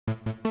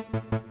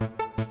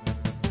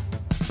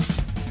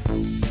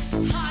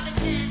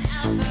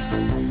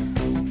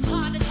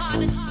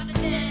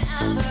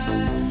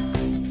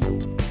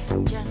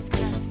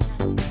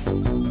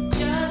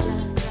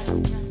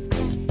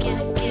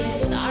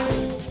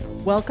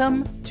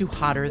Welcome to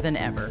Hotter Than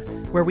Ever,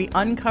 where we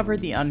uncover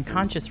the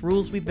unconscious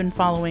rules we've been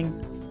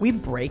following, we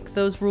break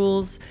those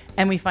rules,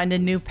 and we find a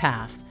new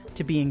path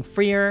to being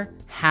freer,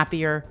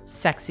 happier,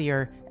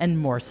 sexier, and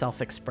more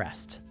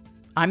self-expressed.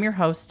 I'm your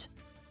host,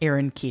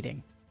 Erin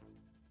Keating.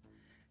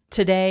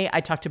 Today,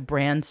 I talked to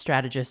brand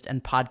strategist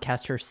and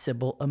podcaster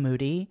Sybil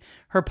Amuti.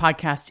 Her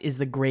podcast is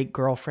The Great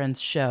Girlfriends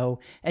Show,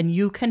 and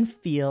you can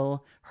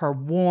feel her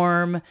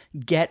warm,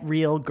 get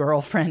real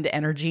girlfriend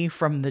energy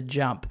from the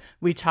jump.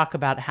 We talk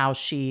about how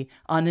she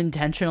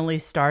unintentionally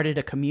started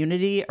a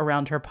community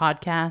around her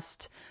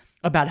podcast,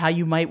 about how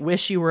you might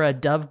wish you were a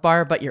Dove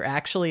bar, but you're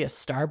actually a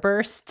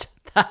Starburst.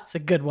 That's a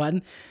good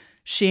one.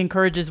 She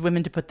encourages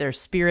women to put their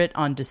spirit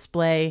on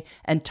display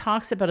and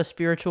talks about a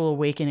spiritual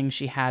awakening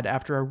she had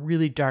after a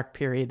really dark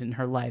period in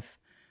her life.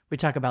 We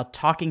talk about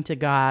talking to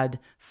God,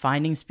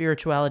 finding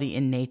spirituality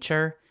in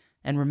nature,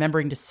 and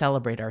remembering to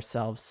celebrate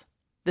ourselves.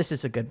 This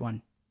is a good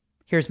one.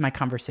 Here's my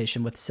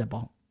conversation with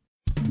Sybil.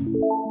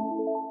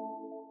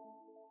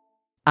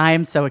 I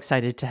am so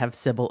excited to have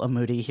Sybil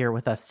Amuti here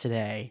with us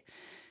today.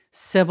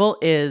 Sybil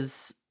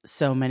is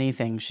so many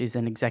things. She's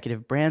an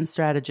executive brand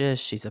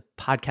strategist. She's a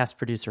podcast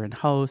producer and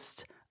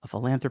host, a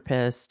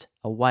philanthropist,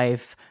 a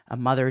wife, a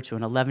mother to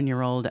an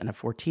 11-year-old and a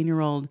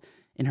 14-year-old.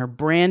 In her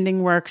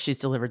branding work, she's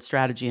delivered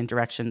strategy and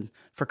direction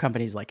for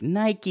companies like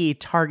Nike,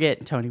 Target,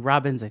 and Tony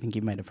Robbins. I think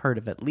you might have heard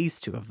of at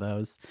least two of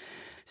those.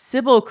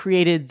 Sybil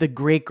created the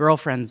Great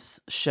Girlfriends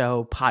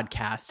Show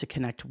podcast to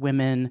connect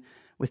women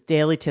with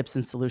daily tips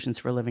and solutions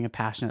for living a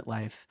passionate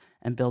life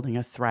and building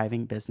a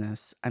thriving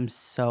business. I'm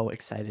so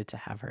excited to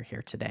have her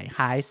here today.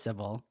 Hi,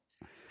 Sybil.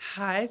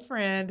 Hi,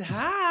 friend.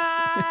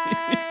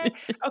 Hi.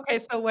 Okay,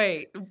 so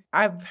wait,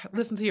 I've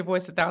listened to your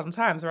voice 1,000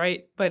 times,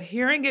 right? But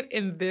hearing it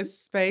in this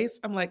space,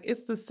 I'm like,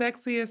 it's the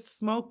sexiest,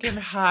 smoking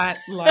hot,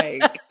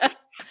 like,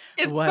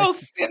 it's so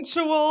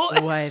sensual.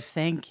 Why,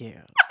 thank you.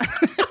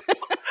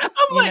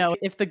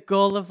 If the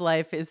goal of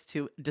life is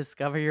to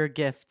discover your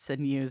gifts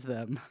and use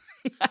them,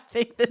 I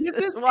think this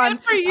is one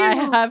for you. I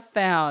have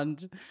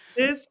found.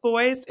 This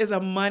voice is a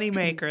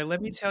moneymaker.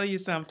 Let me tell you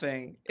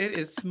something. It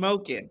is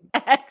smoking.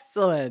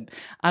 Excellent.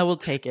 I will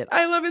take it.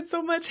 I love it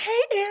so much.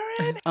 Hey,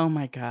 Erin. Oh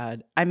my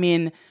God. I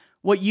mean,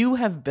 what you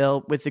have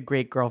built with the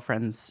Great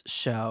Girlfriends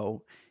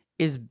Show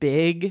is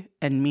big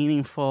and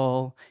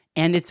meaningful,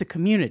 and it's a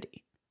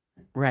community,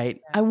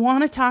 right? Yeah. I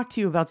want to talk to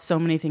you about so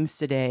many things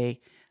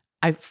today.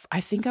 I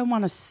think I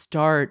want to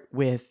start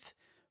with,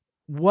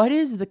 what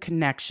is the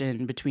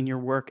connection between your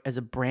work as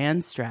a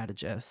brand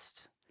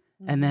strategist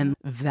and then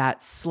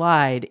that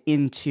slide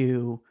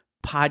into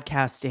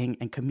podcasting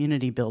and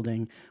community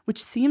building,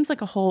 which seems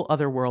like a whole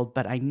other world,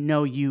 but I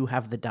know you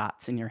have the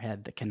dots in your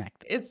head that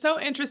connect. It's so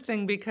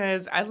interesting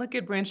because I look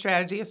at brand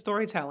strategy as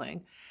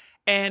storytelling.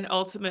 And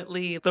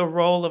ultimately, the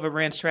role of a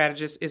brand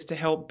strategist is to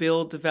help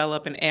build,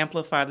 develop, and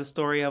amplify the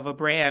story of a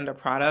brand, a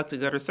product, a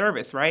good or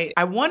service, right?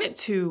 I wanted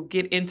to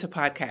get into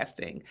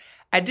podcasting.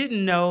 I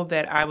didn't know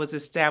that I was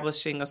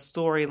establishing a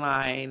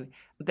storyline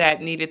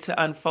that needed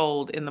to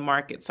unfold in the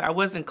market. So I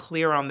wasn't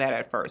clear on that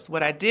at first.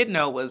 What I did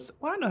know was,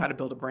 I know how to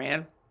build a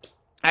brand.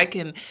 I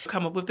can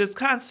come up with this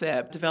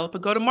concept, develop a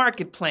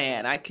go-to-market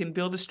plan. I can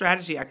build a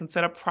strategy. I can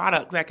set up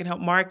products. I can help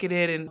market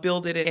it and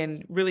build it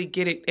and really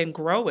get it and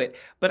grow it.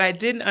 But I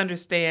didn't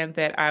understand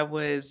that I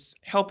was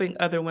helping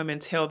other women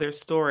tell their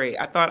story.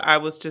 I thought I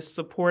was just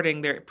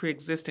supporting their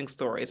pre-existing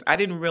stories. I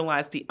didn't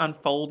realize the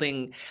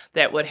unfolding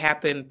that would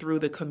happen through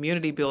the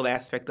community build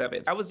aspect of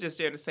it. I was just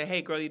there to say,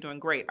 hey, girl, you're doing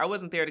great. I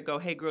wasn't there to go,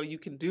 hey, girl, you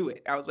can do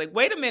it. I was like,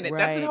 wait a minute,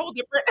 That's a whole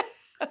different...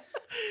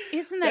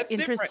 Isn't that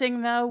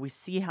interesting, though? We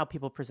see how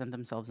people present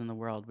themselves in the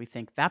world. We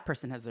think that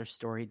person has their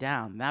story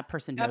down. That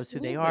person knows who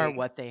they are,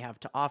 what they have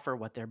to offer,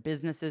 what their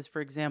business is, for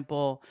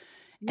example.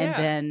 Yeah. And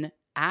then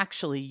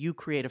actually you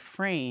create a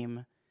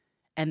frame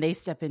and they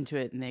step into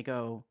it and they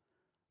go,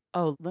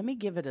 oh, let me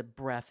give it a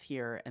breath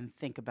here and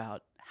think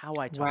about how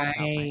I talk about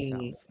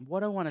myself. What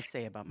do I want to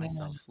say about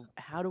myself?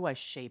 How do I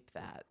shape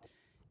that?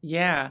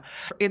 Yeah,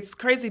 it's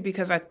crazy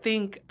because I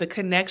think the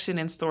connection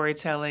in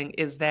storytelling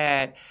is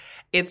that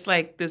it's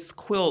like this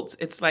quilt.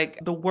 It's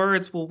like the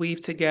words will weave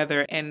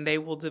together and they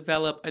will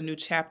develop a new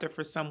chapter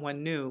for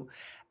someone new.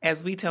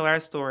 As we tell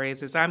our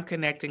stories, as I'm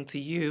connecting to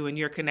you and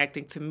you're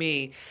connecting to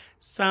me,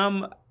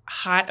 some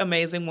hot,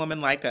 amazing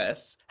woman like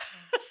us.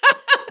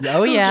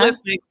 Oh, yeah. Who's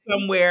listening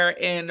somewhere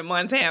in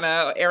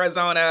Montana, or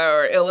Arizona,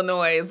 or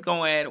Illinois is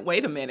going,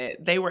 wait a minute.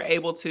 They were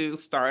able to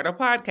start a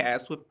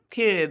podcast with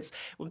kids,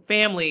 with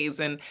families,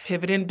 and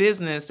pivot in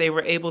business. They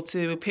were able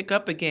to pick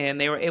up again.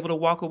 They were able to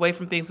walk away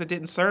from things that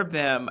didn't serve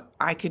them.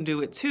 I can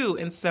do it too.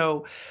 And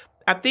so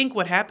I think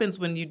what happens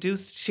when you do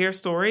share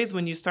stories,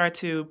 when you start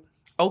to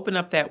open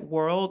up that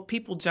world,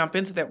 people jump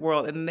into that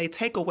world and they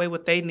take away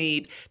what they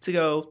need to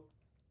go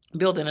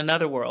build in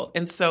another world.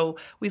 And so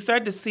we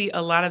started to see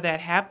a lot of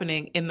that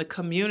happening in the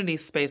community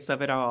space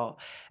of it all,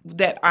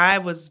 that I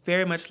was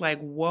very much like,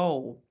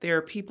 whoa, there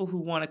are people who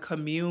want to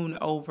commune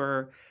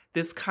over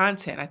this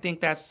content. I think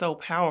that's so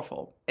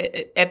powerful.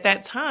 At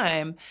that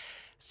time,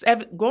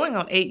 going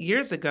on 8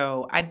 years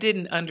ago, I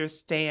didn't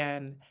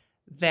understand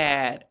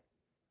that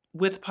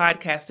with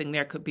podcasting,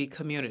 there could be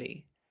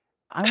community.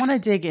 I want to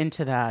dig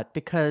into that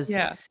because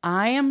Yeah.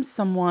 I am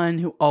someone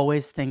who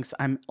always thinks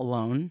I'm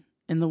alone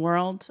in the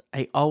world.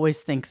 I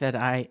always think that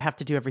I have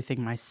to do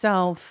everything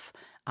myself.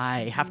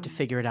 I have to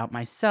figure it out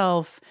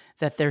myself,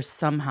 that there's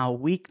somehow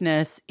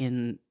weakness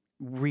in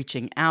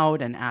reaching out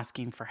and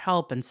asking for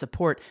help and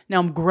support. Now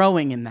I'm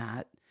growing in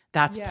that.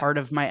 That's part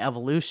of my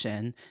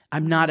evolution.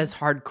 I'm not as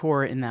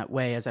hardcore in that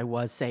way as I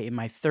was, say, in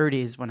my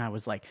 30s when I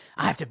was like,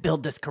 I have to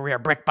build this career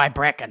brick by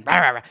brick. And blah,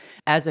 blah, blah.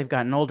 As I've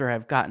gotten older,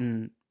 I've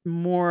gotten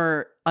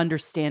more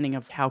understanding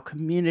of how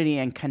community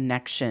and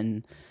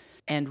connection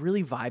and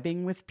really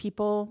vibing with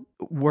people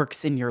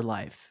works in your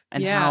life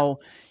and how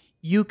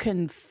you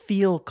can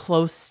feel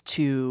close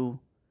to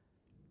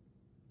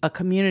a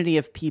community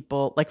of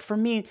people. Like for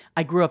me,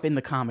 I grew up in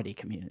the comedy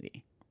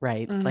community,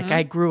 right? Like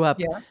I grew up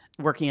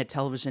working at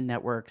television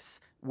networks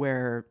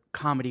where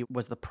comedy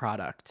was the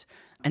product.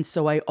 And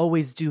so I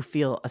always do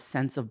feel a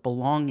sense of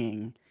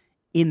belonging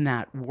in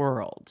that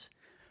world.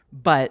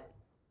 But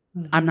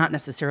I'm not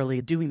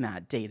necessarily doing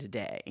that day to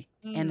day.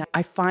 And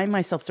I find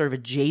myself sort of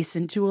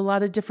adjacent to a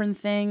lot of different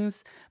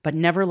things, but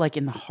never like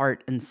in the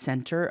heart and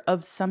center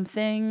of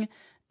something.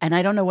 And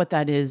I don't know what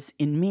that is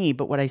in me,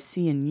 but what I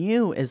see in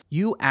you is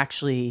you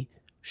actually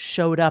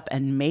showed up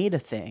and made a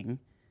thing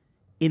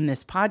in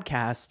this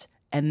podcast,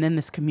 and then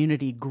this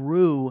community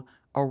grew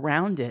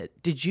around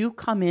it. Did you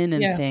come in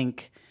and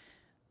think,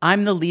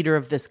 I'm the leader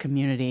of this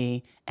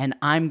community and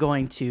I'm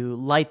going to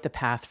light the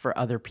path for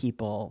other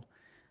people?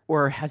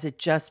 Or has it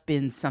just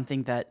been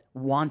something that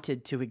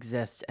wanted to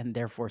exist and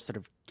therefore sort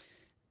of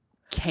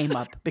came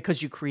up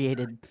because you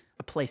created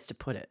a place to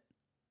put it?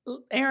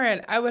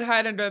 Aaron, I would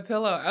hide under a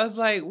pillow. I was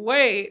like,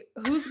 wait,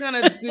 who's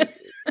going to do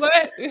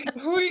what?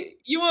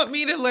 You want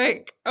me to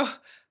like, oh,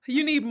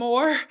 you need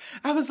more?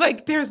 I was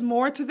like, there's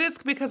more to this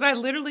because I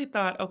literally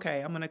thought, okay,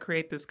 I'm going to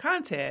create this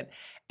content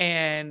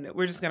and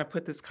we're just going to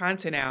put this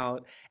content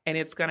out and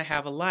it's going to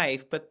have a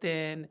life. But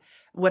then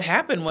what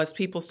happened was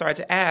people started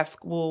to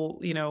ask, well,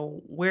 you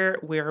know, where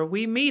are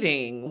we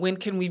meeting? When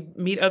can we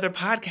meet other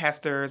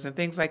podcasters and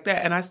things like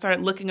that? And I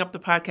started looking up the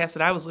podcast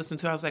that I was listening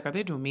to. I was like, are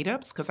they doing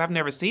meetups? Because I've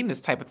never seen this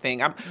type of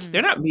thing.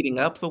 They're not meeting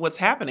up. So what's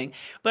happening?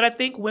 But I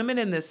think women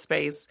in this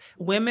space,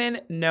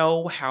 women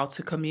know how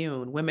to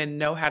commune. Women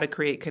know how to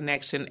create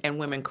connection and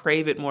women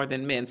crave it more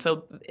than men.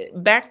 So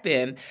back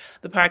then,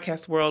 the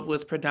podcast world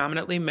was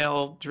predominantly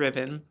male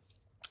driven,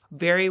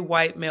 very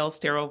white male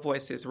sterile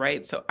voices,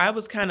 right? So I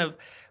was kind of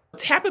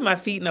tapping my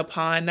feet in a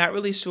pond, not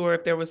really sure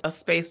if there was a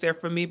space there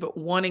for me, but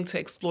wanting to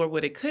explore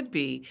what it could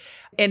be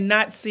and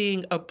not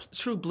seeing a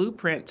true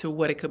blueprint to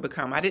what it could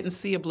become. I didn't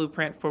see a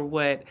blueprint for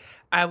what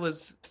I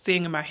was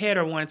seeing in my head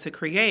or wanted to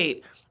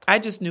create. I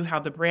just knew how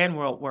the brand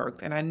world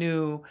worked and I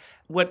knew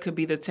what could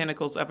be the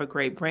tentacles of a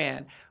great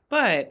brand.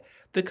 But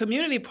the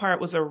community part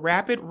was a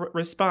rapid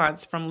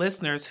response from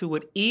listeners who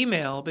would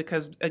email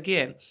because,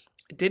 again,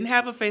 didn't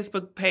have a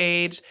Facebook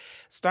page,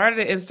 started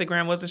an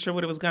Instagram, wasn't sure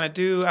what it was going to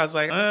do. I was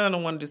like, I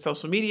don't want to do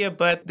social media,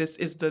 but this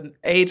is the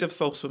age of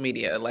social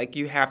media. Like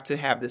you have to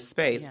have this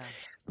space. Yeah.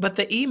 But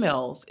the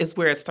emails is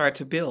where it started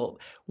to build.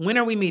 When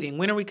are we meeting?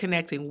 When are we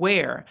connecting?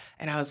 Where?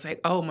 And I was like,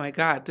 oh my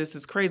God, this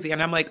is crazy.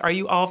 And I'm like, are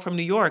you all from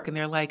New York? And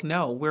they're like,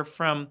 no, we're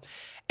from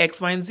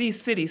X, Y, and Z,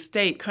 city,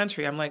 state,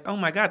 country. I'm like, oh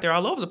my God, they're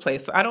all over the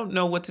place. So I don't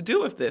know what to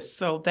do with this.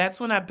 So that's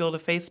when I built a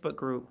Facebook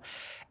group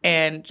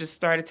and just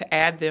started to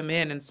add them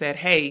in and said,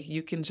 hey,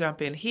 you can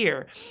jump in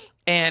here.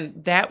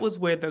 And that was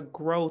where the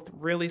growth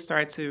really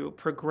started to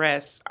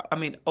progress. I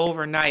mean,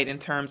 overnight in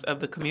terms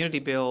of the community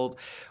build,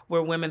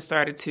 where women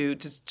started to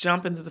just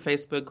jump into the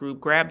Facebook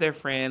group, grab their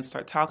friends,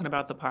 start talking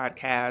about the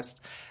podcast.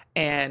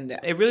 And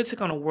it really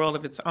took on a world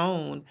of its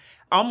own,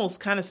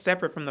 almost kind of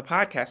separate from the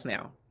podcast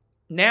now.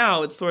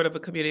 Now it's sort of a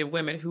community of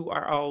women who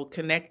are all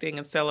connecting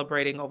and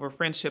celebrating over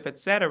friendship,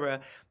 etc.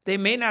 They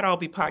may not all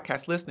be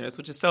podcast listeners,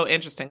 which is so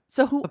interesting.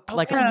 So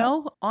I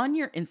know on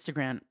your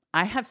Instagram,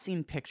 I have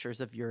seen pictures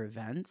of your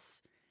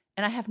events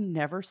and I have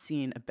never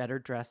seen a better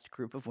dressed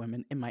group of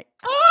women in my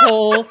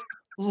whole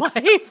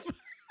life.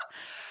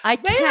 I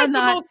cannot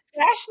the most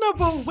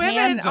fashionable women.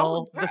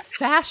 Handle the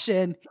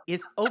fashion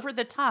is over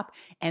the top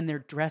and they're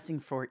dressing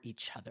for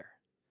each other.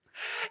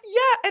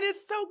 Yeah, and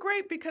it's so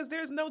great because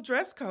there's no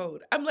dress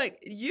code. I'm like,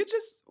 you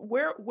just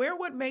wear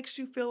what makes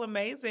you feel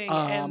amazing.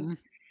 And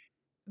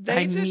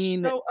they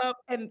show up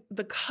and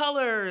the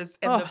colors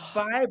and the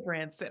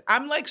vibrance. And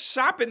I'm like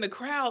shopping the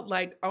crowd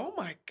like, oh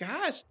my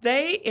gosh,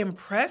 they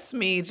impress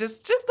me.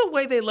 Just the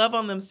way they love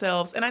on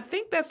themselves. And I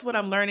think that's what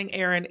I'm learning,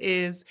 Erin,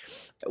 is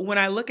when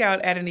I look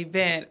out at an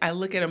event, I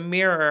look at a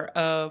mirror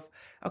of,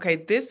 okay,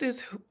 this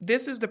is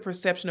the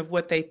perception of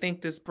what they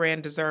think this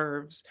brand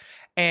deserves.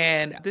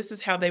 And this is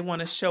how they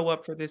want to show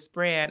up for this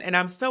brand. And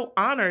I'm so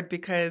honored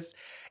because,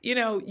 you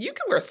know, you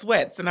can wear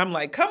sweats and I'm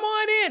like, come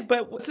on in.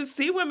 But to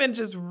see women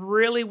just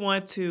really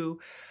want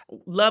to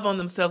love on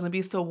themselves and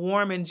be so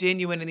warm and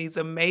genuine in these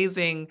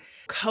amazing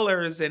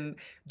colors and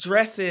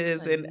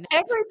dresses and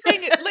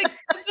everything, like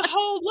the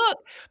whole look,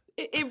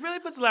 it really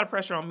puts a lot of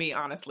pressure on me,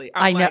 honestly.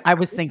 I know. I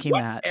was thinking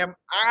that. Am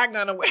I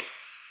going to wear?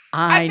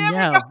 I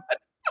know.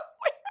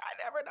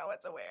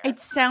 It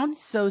sounds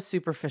so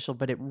superficial,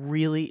 but it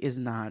really is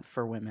not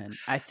for women.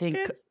 I think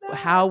It's not.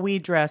 how we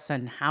dress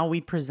and how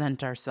we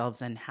present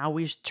ourselves and how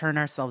we turn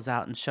ourselves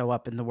out and show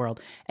up in the world.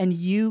 And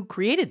you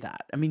created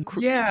that. I mean,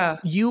 Yeah.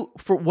 you,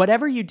 for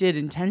whatever you did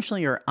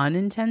intentionally or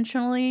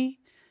unintentionally,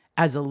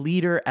 as a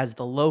leader, as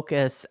the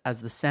locus,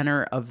 as the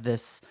center of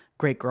this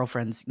Great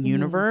Girlfriends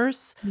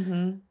universe,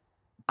 Mm-hmm.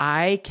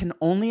 I can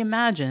only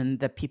imagine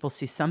that people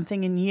see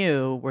something in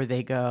you where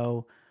they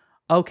go,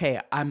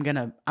 okay, I'm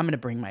gonna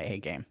bring my A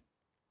game.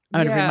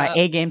 I'm going to bring my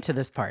Yeah. A game to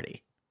this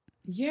party.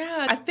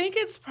 Yeah. I think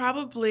it's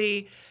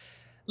probably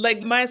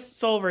like my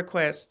sole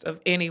request of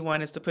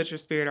anyone is to put your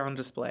spirit on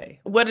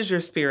display. What does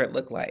your spirit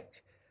look like?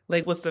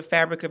 Like, what's the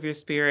fabric of your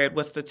spirit?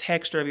 What's the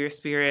texture of your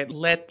spirit?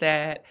 Let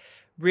that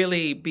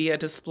really be a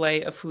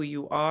display of who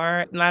you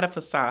are, not a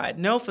facade.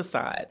 No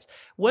facades.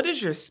 What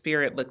does your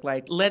spirit look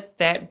like? Let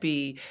that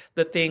be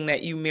the thing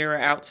that you mirror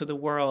out to the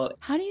world.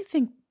 How do you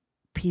think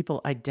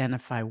people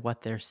identify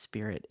what their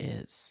spirit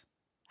is?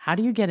 How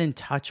do you get in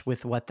touch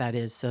with what that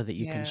is so that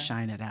you can Yeah.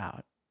 shine it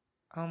out?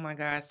 Oh my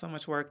God, so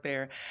much work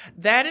there.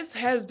 That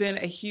has been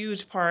a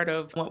huge part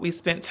of what we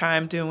spent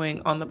time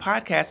doing on the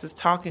podcast is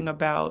talking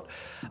about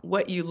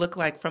what you look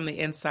like from the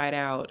inside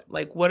out.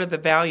 Like, what are the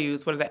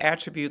values? What are the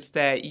attributes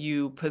that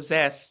you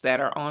possess that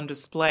are on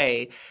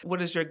display?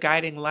 What is your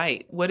guiding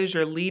light? What is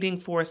your leading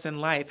force in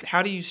life?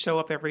 How do you show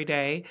up every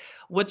day?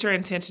 What's your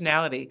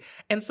intentionality?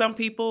 And some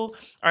people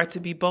are to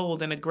be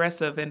bold and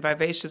aggressive and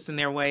vivacious in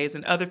their ways,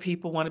 and other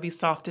people want to be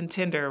soft and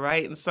tender,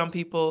 right? And some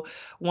people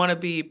want to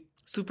be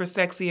super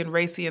sexy and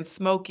racy and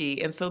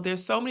smoky. And so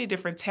there's so many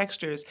different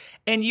textures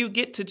and you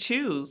get to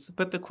choose.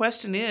 But the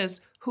question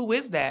is, who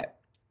is that?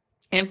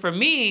 And for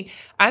me,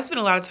 I spend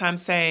a lot of time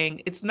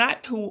saying it's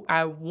not who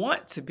I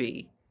want to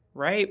be,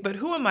 right? But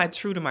who am I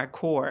true to my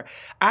core?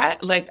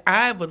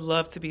 I would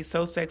love to be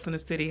so Sex in the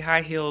City,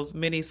 high heels,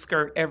 mini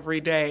skirt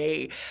every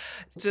day.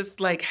 Just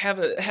like have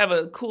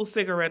a cool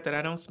cigarette that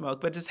I don't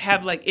smoke, but just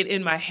have like it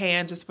in my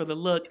hand just for the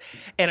look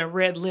and a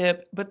red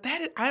lip. But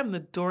I'm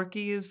the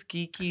dorkiest,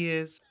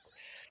 geekiest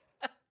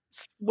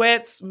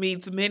sweats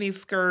meets mini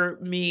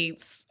skirt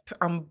meets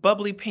I'm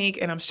bubbly pink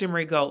and I'm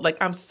shimmery gold. Like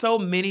I'm so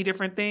many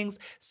different things.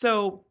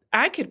 So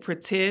I could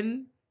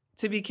pretend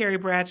to be Carrie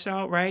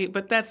Bradshaw, right?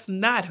 But that's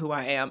not who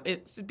I am.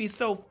 It'd be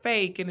so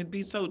fake and it'd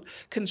be so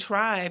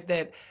contrived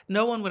that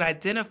no one would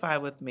identify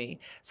with me.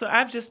 So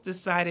I've just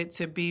decided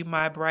to be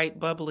my bright,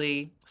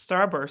 bubbly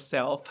Starburst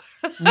self.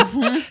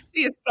 Mm-hmm.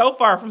 She is so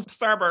far from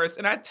Starburst,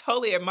 and I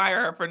totally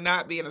admire her for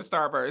not being a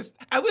Starburst.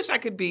 I wish I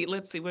could be,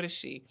 let's see, what is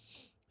she?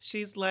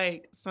 She's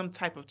like some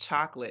type of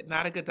chocolate,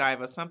 not a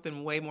Godiva,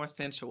 something way more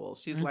sensual.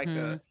 She's like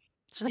Mm-hmm. a,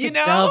 She's like you a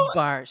know? Dove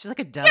bar. She's like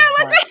a Dove Yeah,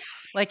 bar.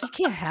 Like, you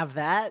can't have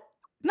that.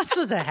 You're not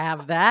supposed to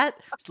have that,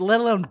 let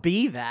alone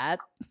be that.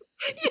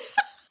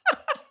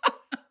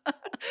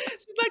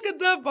 she's like a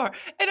Dove bar.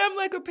 And I'm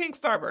like a pink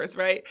Starburst,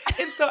 right?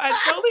 And so I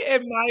totally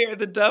admire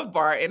the Dove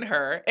bar in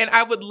her. And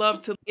I would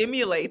love to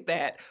emulate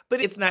that,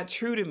 but it's not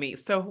true to me.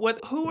 So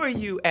who are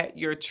you at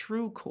your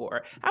true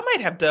core? I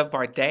might have Dove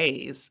bar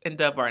days and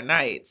Dove bar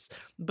nights,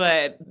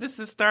 but this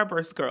is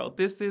Starburst girl.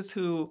 This is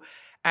who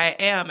I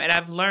am. And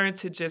I've learned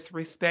to just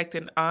respect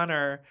and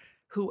honor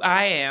who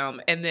I am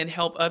and then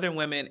help other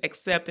women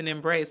accept and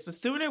embrace. The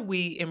sooner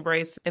we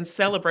embrace and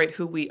celebrate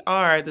who we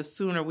are, the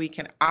sooner we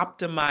can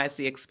optimize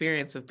the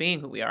experience of being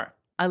who we are.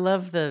 I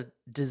love the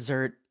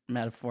dessert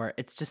metaphor.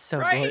 It's just so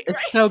Right,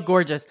 it's so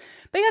gorgeous.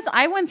 Because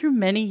I went through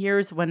many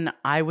years when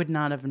I would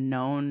not have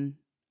known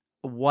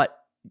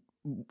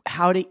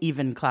how to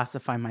even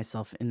classify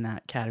myself in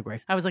that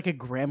category. I was like a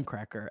graham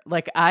cracker.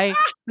 Like I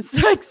was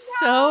like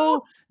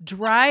so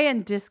dry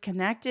and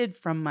disconnected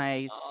from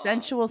my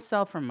sensual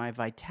self, from my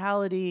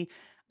vitality.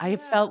 I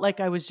felt like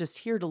I was just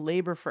here to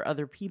labor for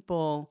other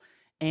people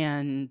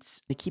and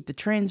to keep the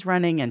trains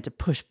running and to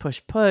push,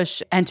 push,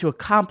 push and to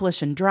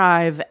accomplish and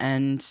drive.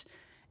 And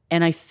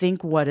I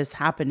think what has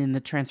happened in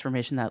the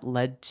transformation that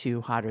led to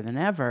Hotter Than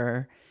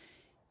Ever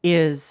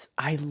is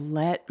I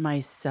let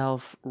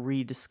myself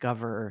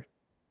rediscover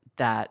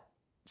that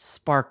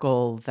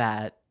sparkle,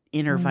 that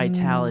inner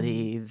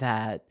vitality,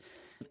 that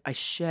I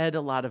shed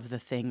a lot of the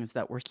things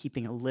that were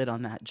keeping a lid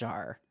on that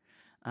jar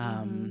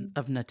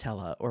of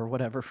Nutella or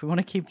whatever, if we want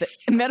to keep the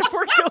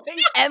metaphor going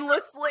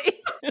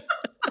endlessly.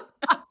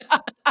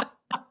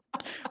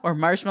 Or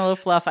marshmallow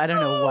fluff. I don't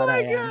know what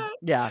I am. God.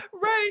 Yeah.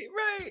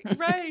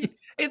 Right.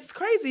 It's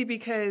crazy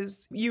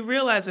because you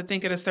realize, I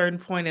think at a certain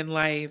point in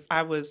life,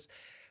 I was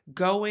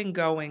going.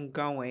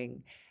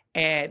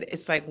 And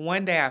it's like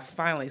one day I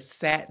finally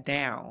sat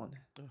down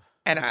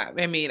and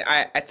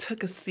I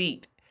took a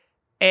seat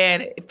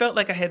and it felt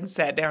like I hadn't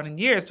sat down in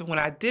years. But when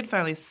I did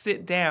finally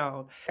sit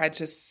down, I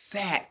just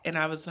sat and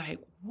I was like,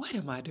 what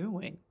am I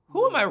doing?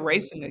 Who am I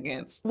racing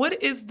against?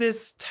 What is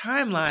this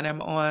timeline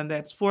I'm on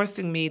that's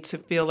forcing me to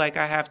feel like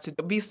I have to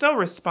be so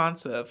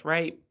responsive,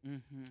 right?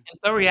 Mm-hmm. And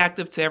so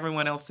reactive to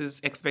everyone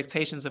else's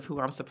expectations of who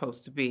I'm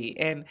supposed to be.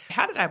 And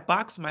how did I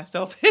box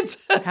myself into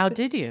How this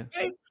did you?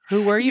 space?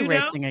 Who were you You know?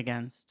 racing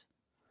against?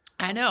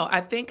 I know.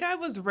 I think I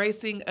was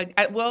racing.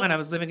 Well, when I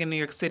was living in New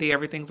York City,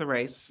 everything's a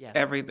race. Yes.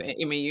 Everything.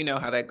 I mean, you know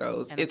how that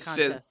goes. And a It's just,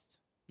 contest.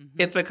 Hmm.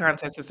 it's a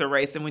contest. It's a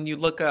race. And when you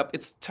look up,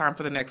 it's time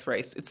for the next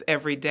race. It's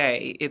every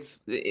day.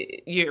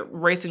 You're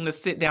racing to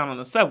sit down on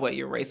the subway.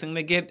 You're racing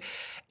to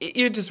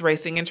you're just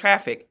racing in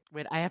traffic.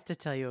 Wait, I have to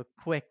tell you a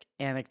quick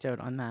anecdote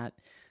on that.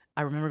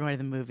 I remember going to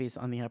the movies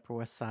on the Upper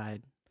West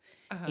Side,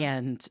 Uh-huh.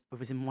 and it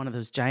was in one of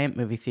those giant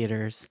movie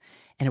theaters,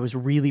 and it was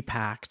really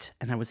packed,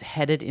 and I was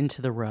headed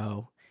into the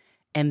row,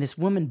 and this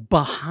woman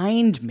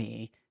behind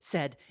me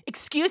said,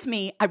 "Excuse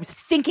me, I was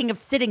thinking of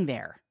sitting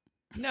there."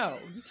 No,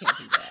 you can't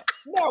do that.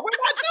 No, we're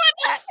not doing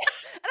that.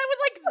 And I was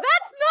like,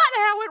 "That's not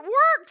how it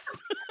works."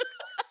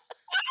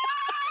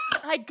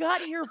 I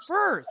got here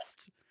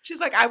first. She's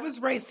like, I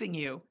was racing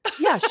you.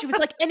 Yeah, she was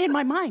like, and in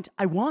my mind,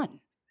 I won.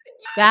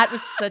 That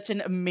was such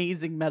an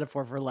amazing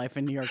metaphor for life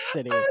in New York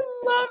City. I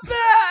love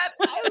that.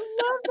 I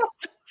love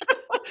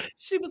that.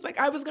 She was like,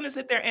 I was going to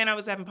sit there and I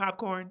was having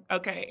popcorn.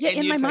 Okay. Yeah, and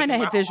in you're my mind, I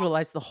taking had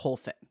visualized the whole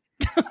thing.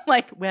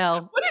 Like,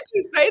 well, What did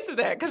you say to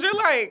that? Because you're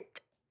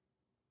like,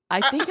 I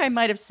think I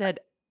might have said,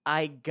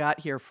 I got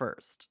here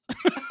first.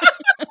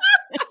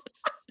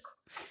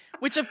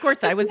 Which, of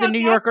course, I was a New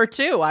Yorker,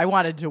 too. I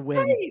wanted to win.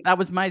 Right. That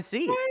was my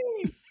seat.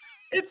 Right.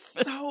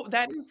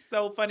 That is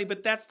so funny,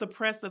 but that's the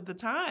press of the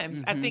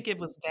times. I Mhm. think it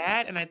was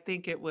that. And I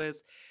think it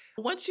was,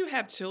 once you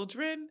have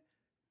children,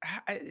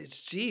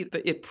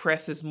 it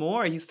presses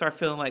more. You start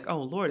feeling like,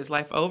 oh Lord, is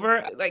life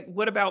over? Like,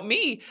 what about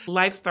me?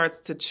 Life starts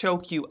to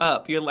choke you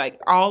up. You're like,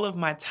 all of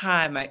my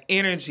time, my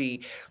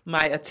energy,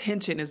 my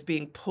attention is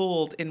being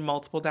pulled in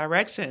multiple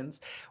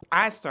directions.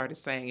 I started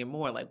saying it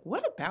more like,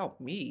 what about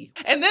me?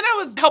 And then I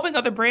was helping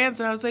other brands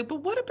and I was like,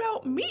 but what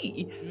about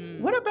me?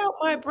 What about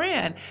my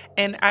brand?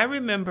 And I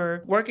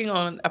remember working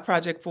on a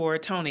project for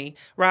Tony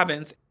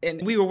Robbins,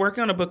 and we were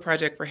working on a book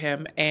project for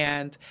him.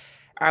 And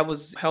I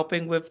was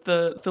helping with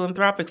the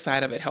philanthropic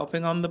side of it,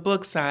 helping on the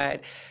book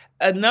side.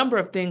 A number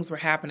of things were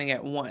happening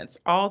at once,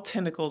 all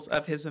tentacles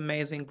of his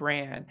amazing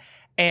brand.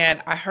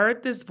 And I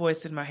heard this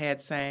voice in my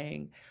head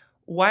saying,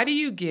 why do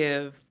you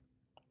give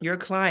your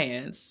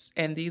clients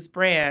and these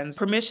brands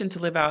permission to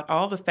live out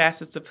all the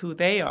facets of who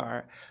they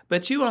are,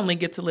 but you only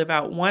get to live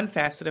out one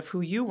facet of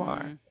who you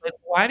are? Like,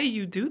 why do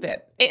you do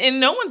that? And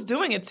no one's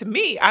doing it to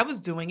me. I was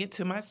doing it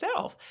to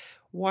myself.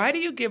 Why do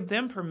you give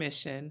them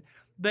permission,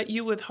 but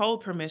you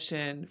withhold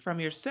permission from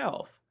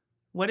yourself?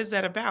 What is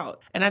that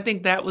about? And I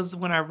think that was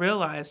when I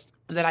realized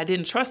that I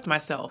didn't trust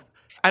myself.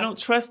 I don't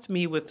trust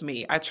me with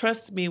me. I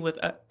trust me with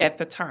at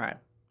the time.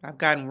 I've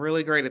gotten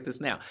really great at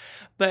this now.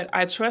 But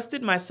I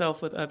trusted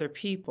myself with other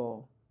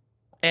people.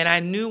 And I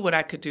knew what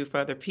I could do for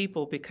other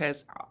people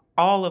because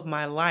all of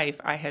my life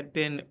I had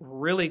been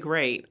really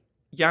great.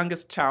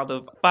 Youngest child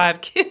of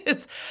 5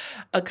 kids,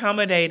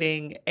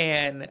 accommodating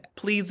and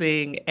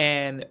pleasing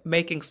and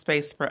making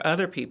space for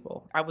other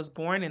people. I was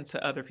born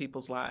into other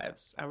people's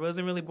lives. I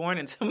wasn't really born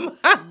into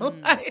my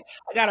life.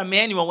 I got a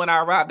manual when I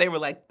arrived. They were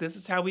like, this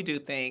is how we do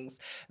things.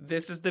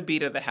 This is the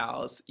beat of the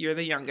house. You're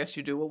the youngest.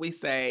 You do what we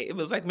say. It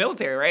was like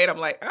military, right? I'm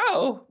like,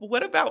 oh,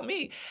 what about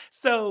me?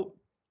 So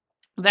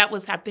that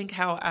was, I think,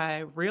 how I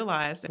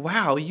realized,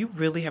 wow, you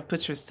really have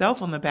put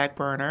yourself on the back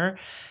burner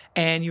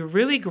and you're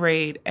really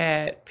great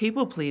at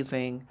people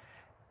pleasing,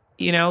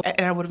 and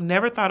I would have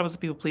never thought I was a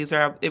people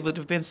pleaser. It would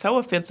have been so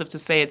offensive to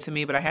say it to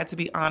me, but I had to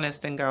be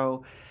honest and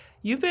go,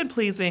 you've been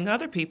pleasing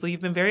other people.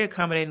 You've been very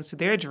accommodating to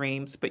their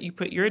dreams, but you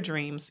put your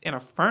dreams in a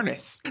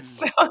furnace.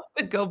 So I have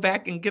to go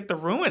back and get the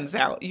ruins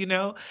out,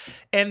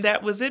 And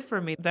that was it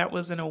for me. That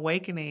was an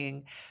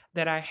awakening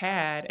that I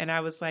had. And I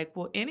was like,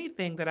 well,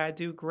 anything that I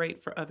do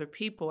great for other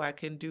people, I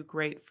can do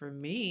great for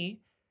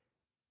me.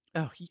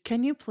 Oh,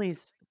 can you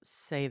please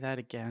say that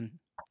again?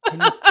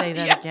 Can you say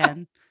that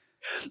again?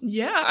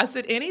 Yeah, I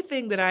said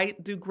anything that I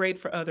do great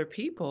for other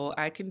people,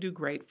 I can do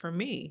great for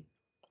me.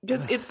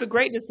 Because it's the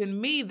greatness in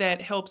me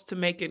that helps to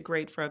make it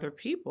great for other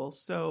people.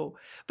 So,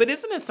 but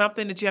isn't it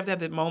something that you have to have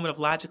that moment of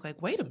logic, like,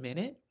 wait a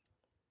minute,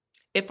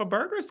 if a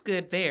burger's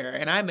good there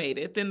and I made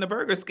it, then the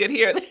burger's good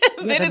here.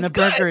 Then the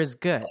burger is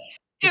good.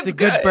 It's a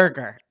good good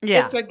burger.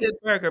 Yeah. It's a good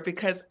burger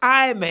because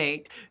I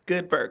make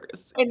good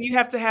burgers. And you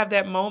have to have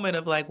that moment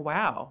of like,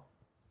 wow.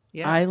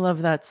 Yeah. I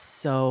love that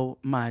so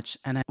much.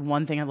 And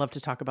one thing I love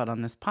to talk about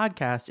on this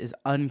podcast is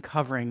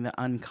uncovering the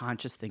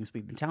unconscious things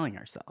we've been telling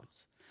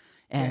ourselves.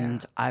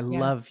 And I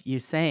love you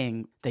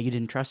saying that you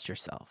didn't trust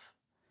yourself.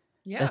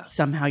 Yeah. That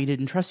somehow you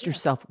didn't trust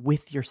yourself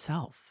with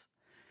yourself.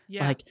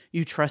 Yeah. Like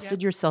you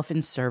trusted yourself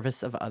in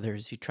service of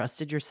others. You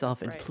trusted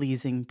yourself in Right.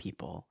 pleasing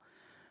people.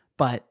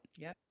 But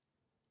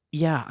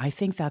yeah, I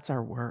think that's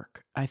our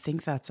work. I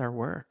think that's our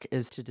work,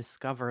 is to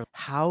discover,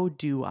 how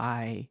do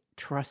I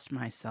trust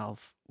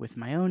myself with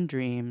my own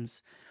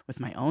dreams, with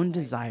my own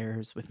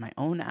desires, with my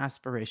own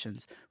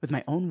aspirations, with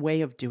my own way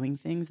of doing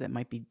things that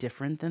might be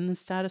different than the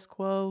status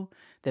quo,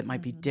 that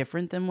might be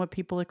different than what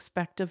people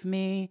expect of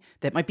me,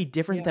 that might be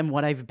different than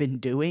what I've been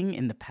doing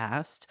in the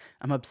past.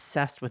 I'm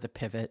obsessed with a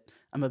pivot.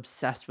 I'm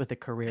obsessed with a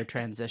career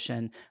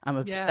transition. I'm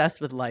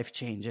obsessed with life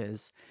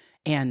changes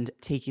and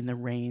taking the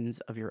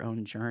reins of your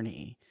own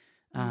journey.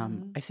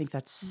 Mhm. I think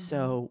that's Mhm.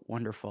 so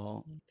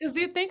wonderful. Because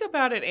you think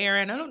about it,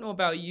 Aaron, I don't know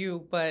about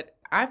you, but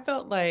I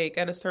felt like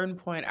at a certain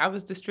point I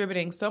was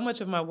distributing so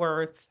much of my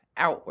worth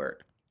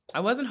outward. I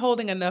wasn't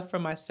holding enough for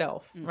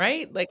myself, Mm.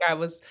 right? Like I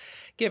was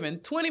giving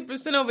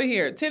 20% over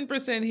here,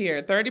 10%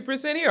 here,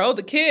 30% here. Oh,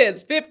 the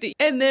kids, 50.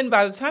 And then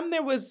by the time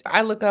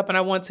I look up and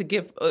I want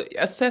to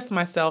assess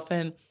myself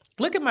and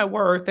look at my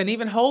worth and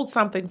even hold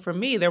something for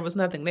me, there was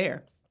nothing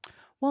there.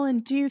 Well,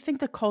 and do you think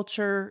the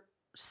culture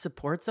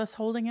supports us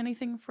holding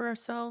anything for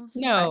ourselves?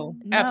 No,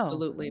 No.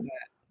 absolutely not.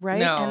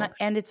 Right? And No,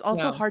 and it's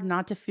also no. hard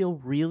not to feel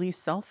really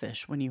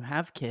selfish when you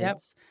have Yep,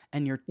 kids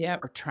and you're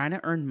yep. are trying to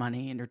earn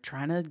money and you're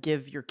trying to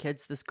give your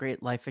kids this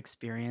great life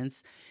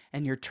experience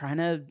and you're trying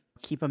to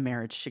keep a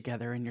marriage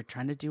together and you're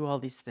trying to do all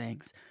these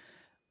things.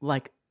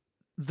 Like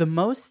the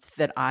most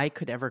that I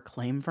could ever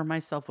claim for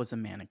myself was a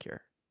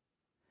manicure.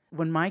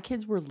 When my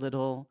kids were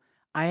little,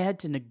 I had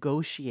to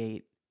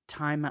negotiate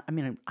time. I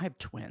mean, I have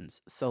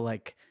twins, so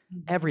like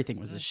Mhm, everything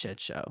was a mhm. shit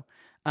show.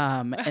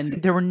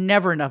 And there were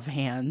never enough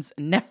hands.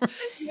 Never,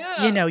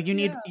 Yeah, you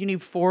yeah,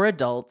 need four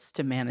adults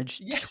to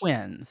manage yes,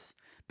 twins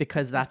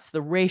because yes. that's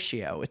the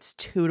ratio. It's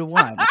 2 to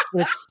 1. It's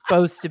what it's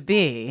supposed to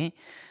be.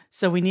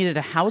 So we needed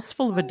a house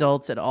full of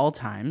adults at all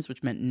times,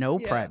 which meant no Yeah,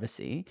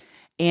 privacy.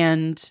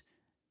 And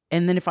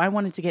and then if I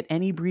wanted to get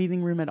any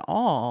breathing room at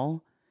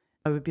all,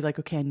 I would be like,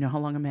 okay, I know how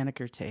long a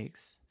manicure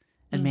takes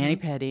and mhm,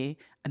 mani-pedi,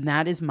 and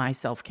that is my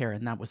self-care.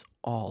 And that was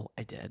all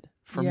I did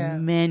for yeah,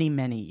 many,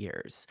 many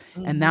years.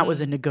 And that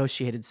was a mhm.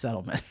 negotiated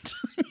settlement.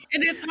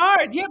 And it's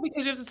hard, yeah,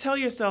 because you have to tell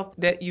yourself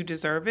that you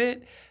deserve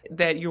it,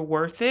 that you're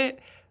worth it,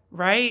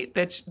 right?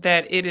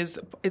 That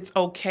it's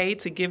okay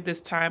to give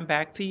this time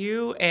back to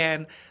you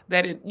and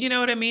that you know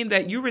what I mean?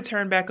 That you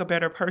return back a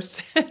better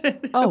person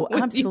Oh, when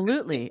you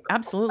absolutely.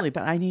 Absolutely.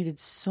 But I needed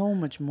so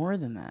much more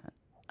than that.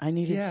 I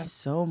needed Yeah,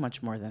 so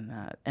much more than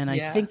that. And I yeah,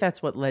 think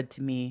that's what led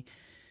to me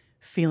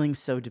feeling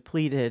so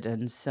depleted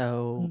and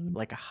so mhm,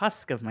 like a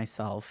husk of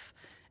myself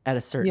at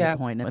a certain yeah,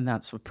 point, and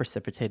that's what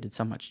precipitated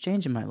so much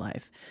change in my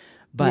life.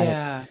 But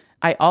yeah.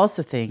 I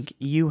also think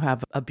you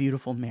have a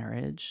beautiful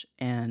marriage,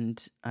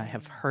 and I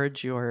have Mhm.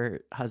 heard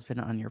your husband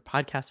on your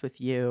podcast with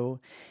you,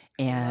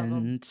 I love them.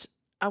 and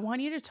I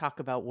want you to talk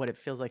about what it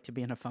feels like to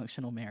be in a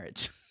functional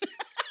marriage.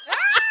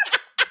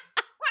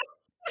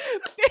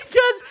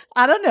 Because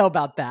I don't know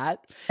about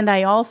that. And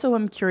I also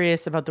am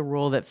curious about the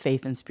role that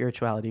faith and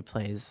spirituality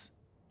plays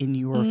in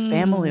your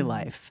family Mm.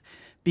 life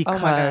Oh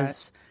my gosh.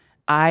 because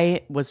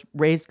I was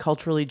raised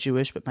culturally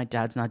Jewish, but my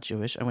dad's not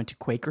Jewish. I went to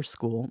Quaker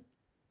school.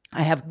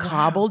 I have Wow.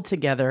 cobbled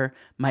together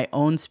my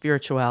own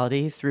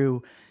spirituality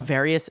through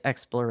various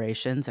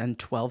explorations and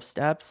 12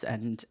 steps,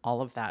 and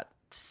all of that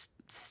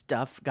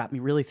stuff got me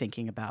really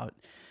thinking about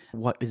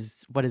what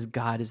is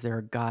God? Is there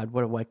a God?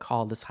 What do I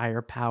call this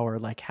higher power?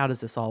 Like, how does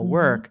this all Mhm,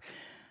 work?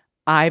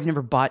 I've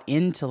never bought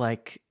into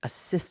like a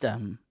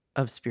system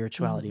of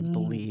spirituality mhm,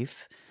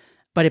 belief,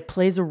 but it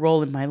plays a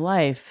role in my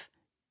life.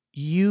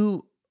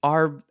 You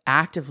are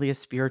actively a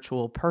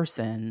spiritual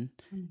person,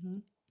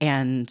 mhm.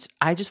 and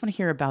I just want to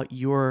hear about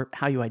your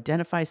how you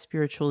identify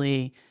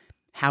spiritually.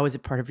 How is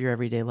it part of your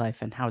everyday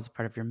life, and how is it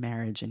part of your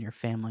marriage and your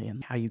family,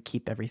 and how you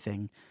keep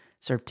everything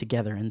sort of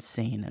together and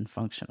sane and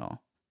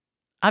functional?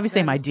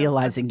 Obviously, I'm That is so idealizing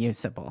wonderful. you,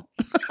 Sybil.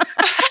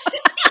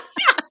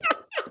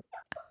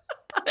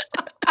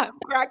 I'm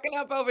cracking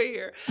up over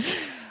here.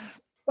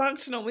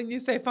 Functional, when you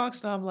say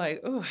functional, I'm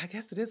like, "Oh, I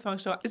guess it is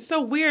functional." It's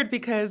so weird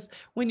because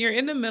when you're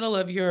in the middle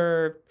of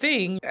your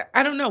thing,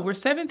 I don't know, we're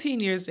 17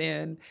 years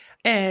in,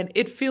 and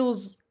it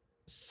feels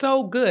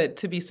so good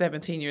to be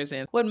 17 years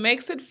in. What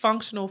makes it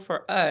functional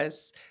for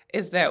us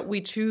is that we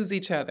choose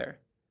each other.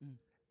 Mm.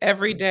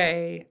 Every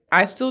day,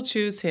 I still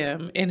choose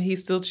him and he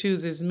still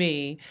chooses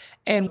me.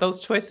 And those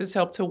choices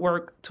help to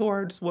work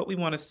towards what we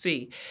want to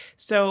see.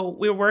 So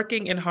we're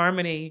working in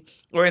harmony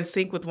or in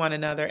sync with one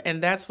another.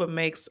 And that's what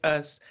makes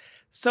us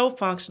so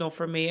functional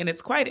for me. And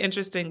it's quite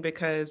interesting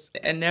because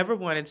I never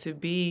wanted to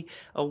be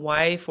a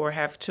wife or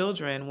have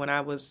children when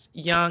I was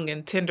young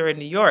and tender in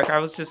New York. I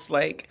was just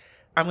like,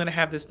 I'm going to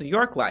have this New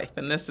York life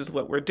and this is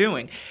what we're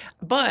doing.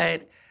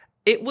 But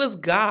it was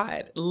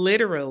God,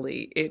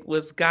 literally. It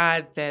was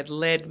God that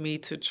led me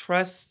to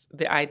trust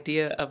the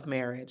idea of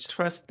marriage,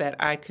 trust that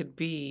I could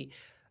be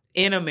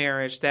in a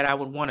marriage that I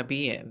would want to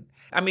be in.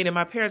 I mean, and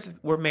my parents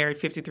were married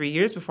 53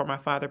 years before my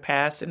father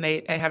passed, and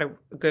they had a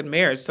good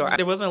marriage. So Mm.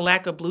 there wasn't a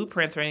lack of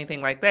blueprints or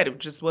anything like that. It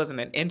just wasn't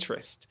an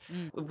interest.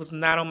 Mm. It was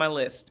not on my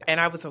list. And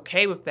I was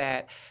okay with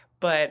that.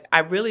 But I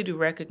really do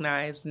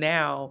recognize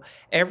now,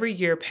 every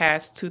year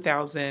past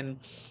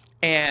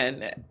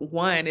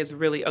 2001 is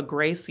really a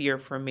grace year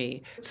for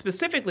me,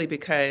 specifically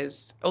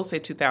because, I'll say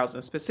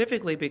 2000,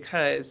 specifically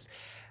because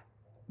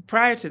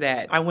prior to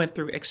that, I went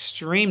through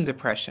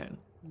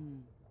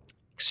Mm.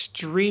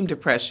 extreme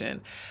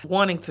depression,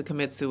 wanting to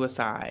commit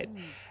suicide,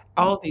 Mm.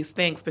 all these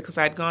things because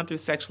I'd gone through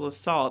sexual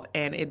assault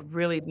and it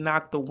really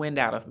knocked the wind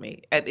out of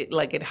me.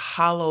 Like it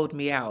hollowed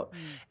me out. Mm.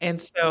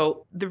 And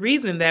so the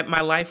reason that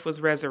my life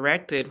was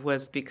resurrected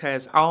was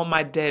because all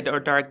my dead or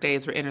dark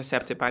days were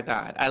intercepted by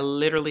God. I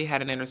literally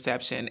had an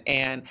interception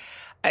and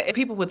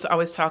People would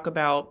always talk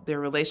about their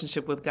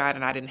relationship with God,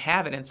 and I didn't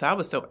have it. And so I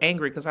was so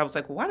angry because I was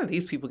like, well, why do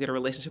these people get a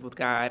relationship with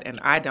God and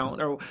I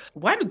don't? Or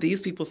why do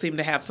these people seem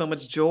to have so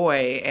much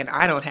joy and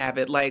I don't have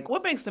it? Like,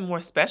 what makes them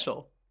more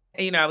special?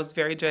 And, I was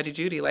very judgy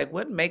Judy. Like,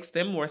 what makes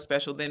them more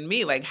special than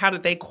me? Like, how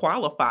did they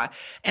qualify?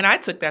 And I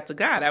took that to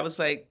God. I was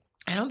like,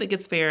 I don't think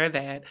it's fair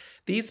that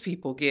these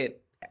people get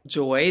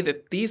joy,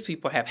 that these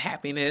people have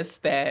happiness,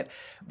 that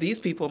these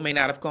people may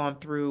not have gone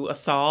through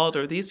assault,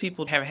 or these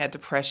people haven't had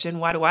depression.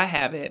 Why do I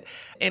have it?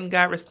 And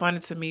God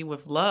responded to me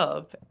with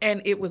love.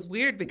 And it was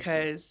weird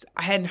because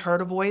I hadn't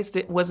heard a voice,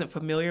 that wasn't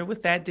familiar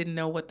with that, didn't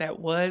know what that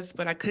was,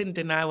 but I couldn't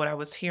deny what I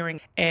was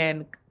hearing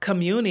and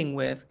communing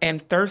with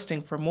and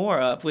thirsting for more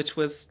of, which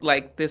was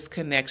like this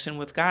connection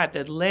with God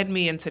that led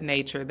me into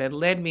nature, that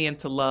led me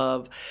into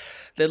love,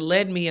 that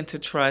led me into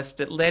trust,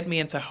 that led me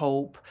into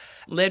hope,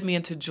 led me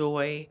into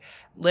joy,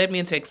 led me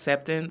into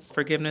acceptance,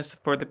 forgiveness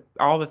for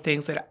all the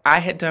things that I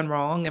had done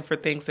wrong and for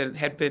things that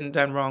had been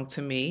done wrong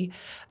to me,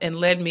 and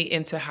led me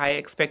into high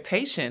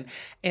expectation.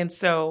 And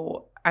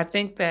so I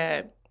think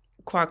that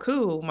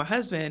Kwaku, my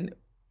husband,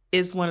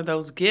 is one of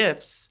those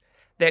gifts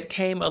that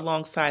came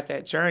alongside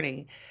that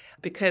journey,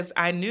 because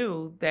I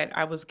knew that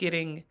I was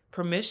getting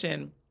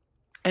permission.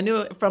 I knew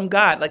it from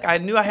God. Like, I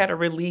knew I had a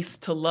release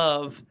to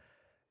love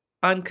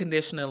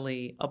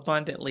unconditionally,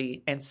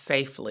 abundantly, and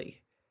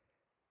safely,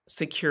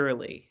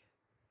 securely.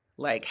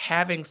 Like,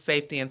 having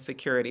safety and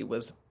security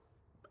was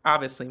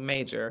obviously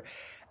major.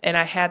 And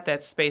I had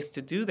that space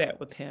to do that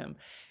with him.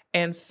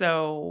 And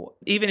so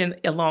even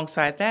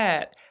alongside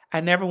that, I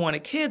never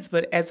wanted kids.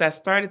 But as I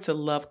started to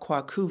love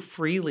Kwaku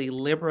freely,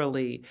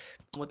 liberally,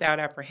 without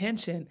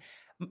apprehension,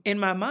 in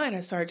my mind,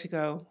 I started to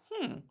go,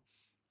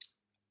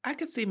 I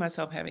could see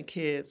myself having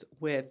kids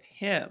with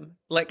him.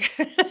 Like,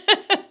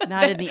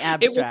 Not in the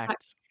it was like,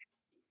 abstract.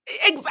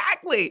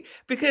 exactly,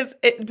 because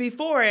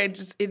before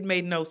it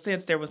made no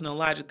sense. There was no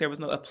logic. There was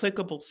no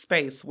applicable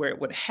space where it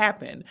would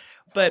happen.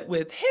 But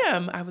with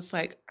him, I was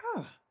like,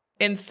 oh.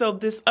 And so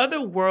this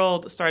other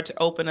world started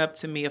to open up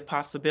to me of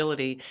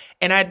possibility.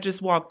 And I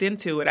just walked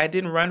into it. I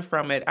didn't run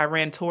from it. I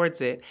ran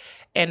towards it.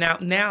 And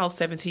now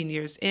 17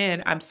 years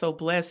in, I'm so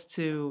blessed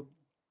to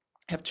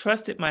have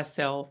trusted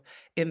myself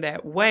in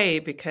that way,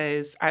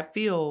 because I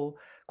feel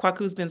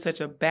Kwaku's been such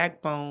a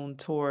backbone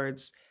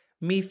towards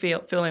me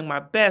feeling my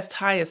best,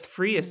 highest,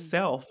 freest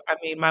self. I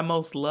mean, my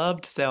most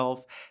loved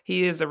self.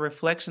 He is a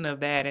reflection of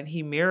that, and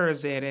he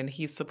mirrors it, and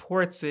he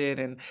supports it.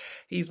 And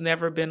he's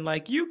never been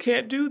like, you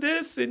can't do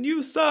this and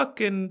you suck.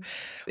 And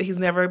he's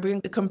never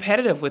been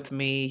competitive with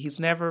me. He's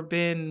never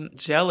been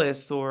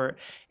jealous or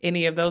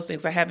any of those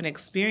things. I haven't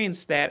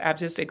experienced that. I've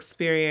just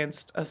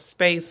experienced a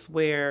space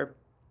where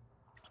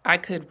I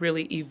could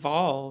really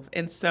evolve.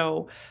 And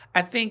so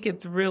I think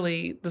it's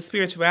really the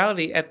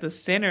spirituality at the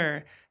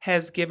center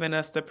has given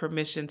us the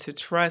permission to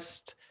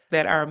trust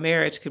that our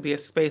marriage could be a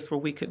space where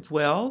we could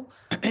dwell,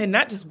 and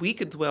not just we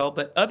could dwell,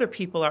 but other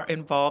people are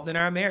involved in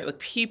our marriage. Like,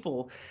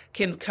 people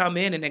can come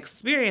in and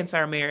experience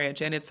our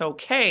marriage, and it's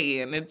okay.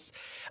 And it's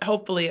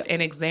hopefully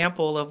an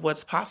example of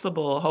what's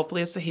possible.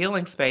 Hopefully it's a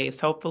healing space.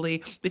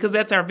 Hopefully, because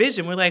that's our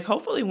vision. We're like,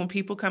 hopefully when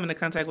people come into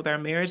contact with our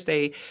marriage,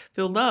 they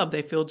feel love,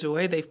 they feel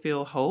joy, they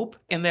feel hope,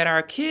 and that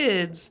our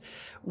kids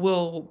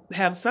will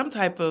have some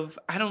type of,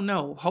 I don't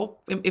know,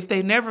 hope. If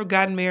they never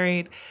gotten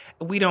married,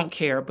 we don't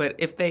care. But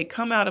if they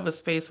come out of a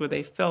space where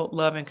they felt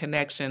love and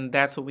connection,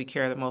 that's what we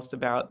care the most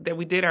about, that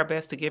we did our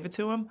best to give it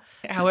to them,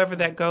 however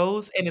that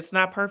goes. And it's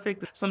not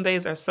perfect. Some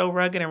days are so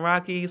rugged and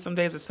rocky. Some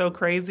days are so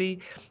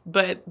crazy.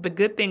 But the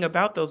good thing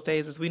about those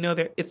days is we know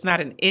that it's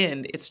not an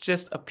end. It's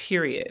just a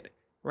period,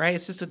 right?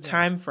 It's just a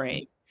time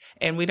frame.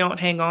 And we don't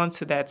hang on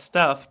to that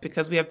stuff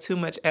because we have too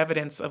much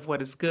evidence of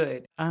what is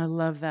good. I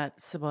love that,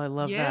 Sybil. I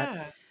love Yeah.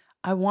 that.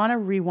 I want to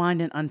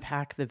rewind and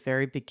unpack the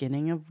very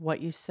beginning of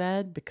what you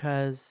said,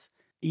 because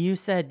you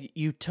said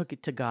you took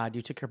it to God.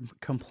 You took your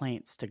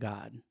complaints to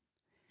God.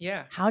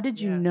 Yeah. How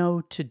did you Yeah.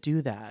 know to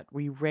do that?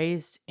 Were you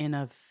raised in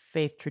a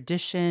faith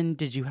tradition?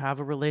 Did you have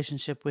a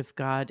relationship with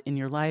God in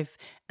your life?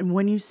 And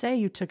when you say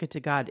you took it to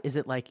God, is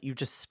it like you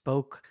just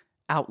spoke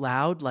out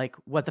loud? Like,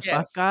 what the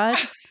fuck, Yes. God?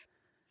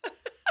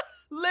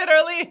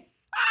 Literally.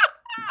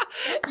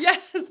 Yes.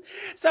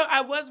 So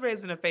I was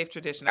raised in a faith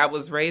tradition. I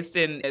was raised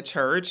in a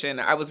church,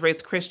 and I was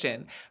raised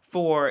Christian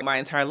for my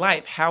entire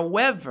life.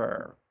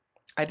 However,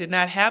 I did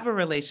not have a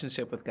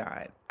relationship with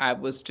God. I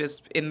was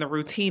just in the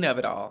routine of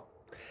it all.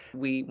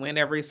 We went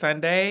every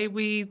Sunday.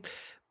 We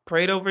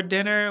prayed over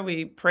dinner.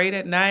 We prayed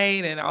at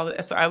night and all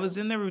that. So I was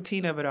in the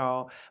routine of it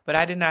all, but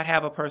I did not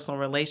have a personal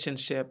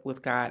relationship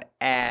with God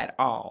at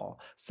all.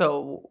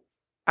 So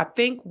I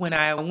think when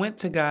I went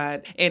to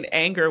God in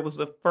anger was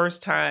the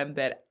first time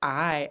that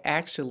I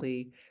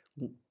actually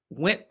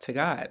went to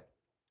God.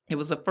 It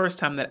was the first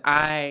time that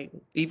I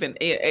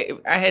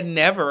had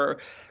never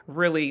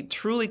really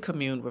truly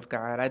communed with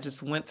God. I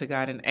just went to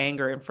God in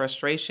anger and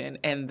frustration.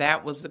 And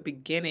that was the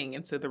beginning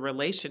into the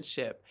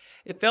relationship.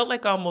 It felt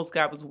like almost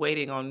God was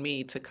waiting on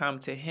me to come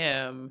to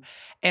him.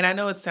 And I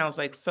know it sounds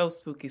like so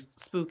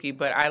spooky,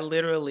 but I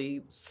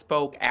literally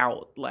spoke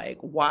out like,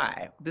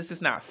 why? This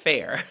is not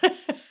fair.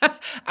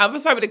 I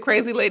was probably the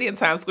crazy lady in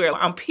Times Square.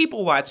 I'm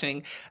people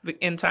watching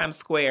in Times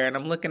Square and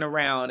I'm looking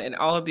around and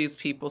all of these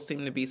people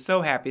seem to be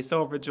so happy,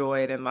 so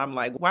overjoyed. And I'm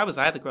like, why was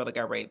I the girl that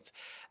got raped?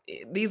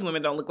 These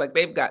women don't look like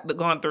they've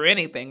gone through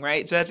anything,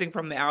 right? Judging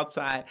from the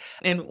outside.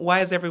 And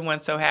why is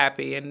everyone so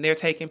happy? And they're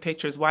taking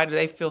pictures. Why do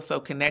they feel so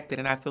connected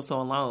and I feel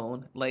so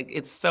alone? Like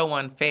it's so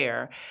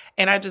unfair.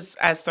 And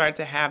I started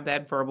to have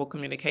that verbal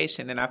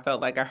communication and I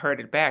felt like I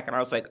heard it back and I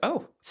was like,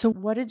 oh. So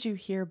what did you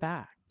hear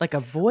back? Like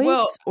a Well,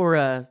 voice or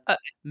a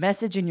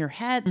message in your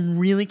head? I'm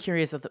really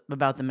curious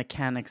about the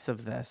mechanics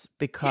of this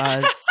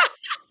because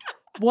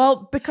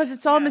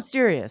it's all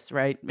mysterious,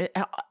 right?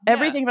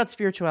 Everything about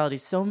spirituality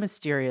is so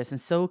mysterious and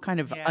so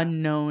kind of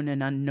unknown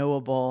and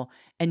unknowable.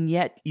 And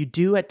yet you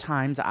do at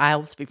times,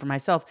 I'll speak for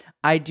myself,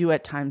 I do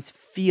at times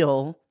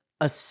feel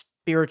a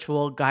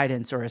spiritual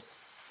guidance or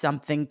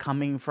something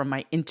coming from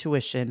my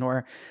intuition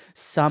or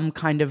some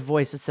kind of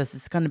voice that says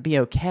it's going to be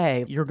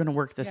okay. You're going to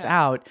work this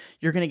out.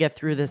 You're going to get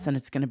through this and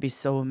it's going to be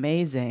so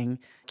amazing.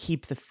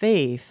 Keep the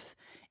faith.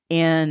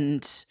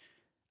 And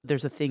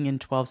there's a thing in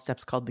 12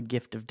 steps called the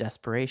gift of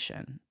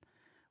desperation,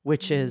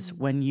 which is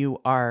when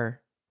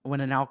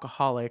an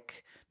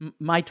alcoholic,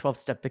 my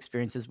 12-step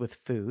experience is with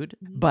food,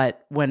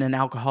 but when an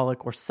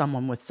alcoholic or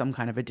someone with some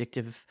kind of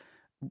addictive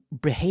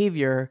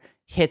behavior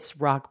hits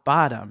rock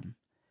bottom,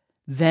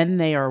 then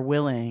they are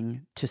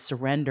willing to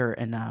surrender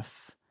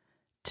enough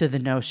to the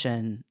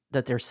notion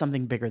that there's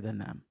something bigger than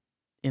them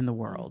in the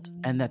world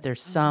and that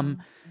there's some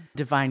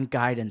divine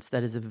guidance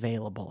that is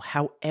available,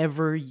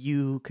 however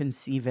you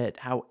conceive it,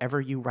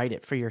 however you write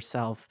it for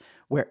yourself,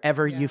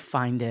 wherever you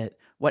find it,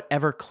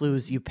 whatever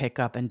clues you pick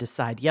up and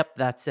decide, yep,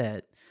 that's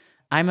it.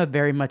 I'm a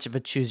very much of a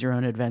choose your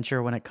own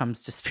adventure when it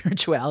comes to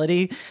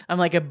spirituality. I'm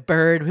like a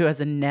bird who has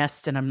a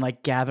nest and I'm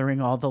like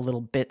gathering all the little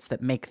bits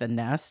that make the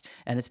nest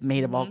and it's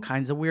made of all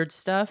kinds of weird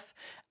stuff.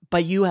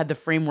 But you had the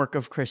framework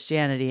of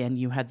Christianity and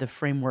you had the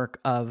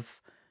framework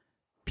of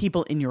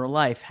people in your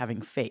life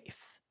having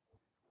faith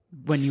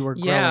when you were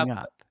growing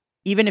up,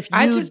 even if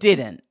you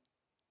didn't.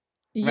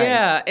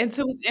 Yeah. Right. And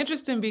so it was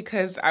interesting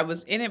because I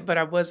was in it, but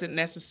I wasn't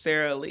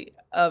necessarily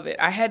of it.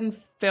 I hadn't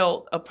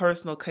felt a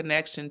personal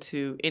connection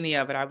to any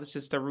of it. I was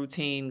just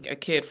a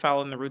kid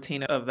following the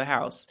routine of the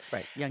house.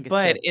 Right. Youngest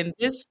But kid. in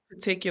this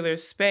particular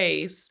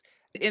space,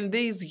 in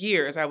these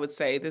years, I would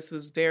say this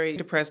was very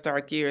depressed,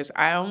 dark years.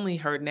 I only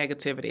heard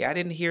negativity. I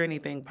didn't hear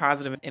anything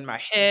positive in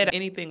my head,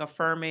 anything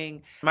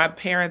affirming. My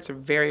parents are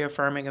very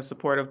affirming and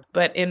supportive,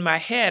 but in my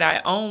head,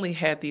 I only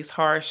had these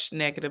harsh,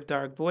 negative,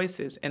 dark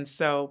voices. And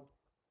so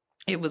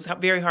it was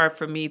very hard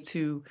for me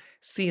to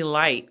see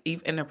light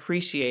and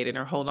appreciate it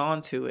or hold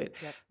on to it.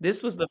 Yep.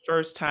 This was the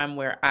first time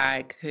where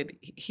I could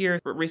hear,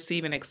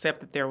 receive, and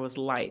accept that there was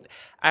light.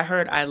 I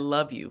heard, I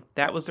love you.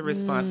 That was the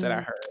response that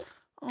I heard.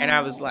 And I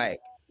was like,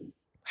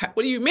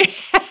 what do you mean?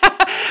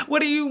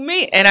 What do you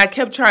mean? And I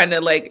kept trying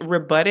to like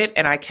rebut it.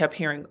 And I kept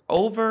hearing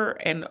over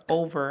and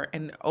over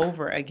and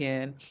over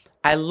again,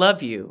 I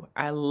love you.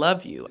 I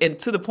love you. And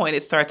to the point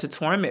it started to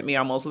torment me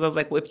almost. So I was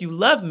like, well, if you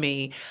love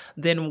me,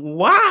 then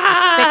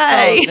why? Fix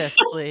all of this,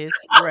 please.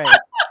 Right.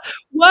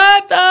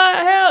 What the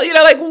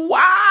hell? Like,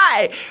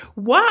 why?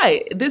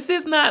 Why? This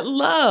is not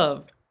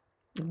love.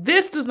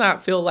 This does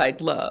not feel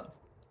like love.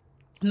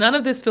 None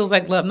of this feels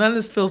like love. None of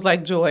this feels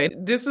like joy.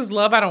 This is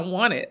love. I don't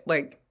want it.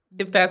 Like,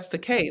 if that's the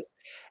case.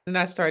 And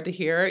I started to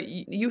hear,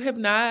 you have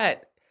not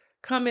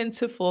come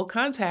into full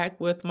contact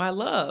with my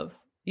love.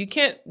 You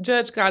can't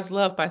judge God's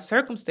love by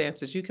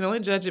circumstances. You can only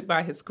judge it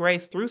by his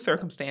grace through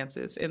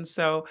circumstances. And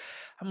so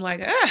I'm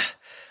like,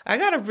 I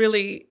got to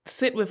really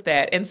sit with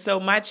that. And so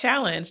my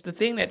challenge,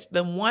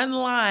 the one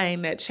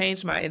line that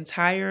changed my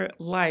entire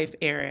life,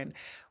 Erin,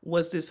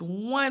 was this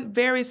one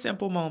very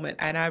simple moment.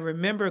 And I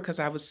remember because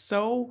I was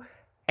so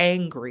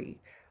angry.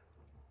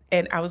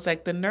 And I was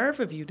like, the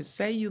nerve of you to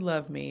say you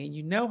love me and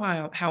you know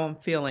how I'm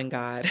feeling,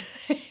 God.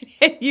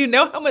 And you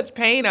know how much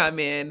pain I'm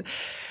in.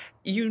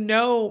 You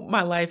know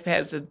my life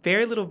has a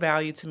very little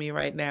value to me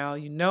right now.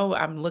 You know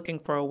I'm looking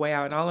for a way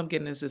out and all I'm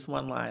getting is this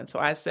one line. So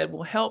I said,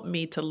 well, help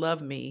me to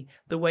love me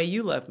the way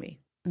you love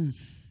me.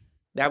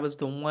 That was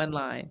the one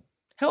line.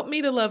 Help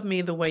me to love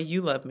me the way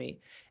you love me.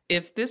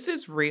 If this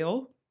is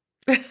real,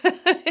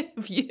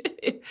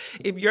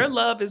 if your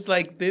love is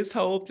like this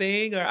whole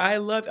thing or I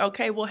love,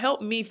 okay, well,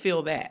 help me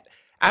feel that.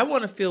 I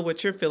want to feel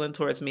what you're feeling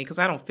towards me because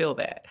I don't feel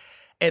that.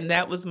 And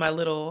that was my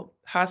little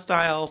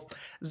hostile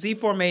Z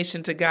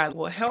formation to God.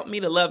 Well, help me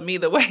to love me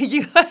the way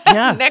you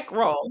neck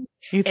roll.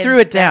 You threw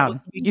it down.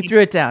 You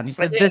threw it down. You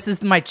said, this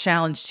is my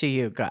challenge to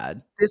you,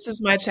 God. This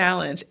is my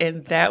challenge.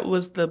 And that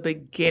was the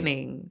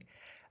beginning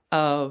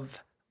of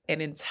an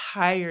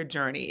entire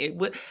journey.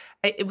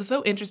 It was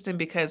so interesting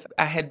because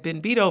I had been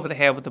beat over the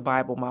head with the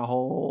Bible my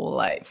whole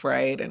life,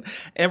 right? And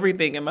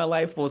everything in my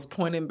life was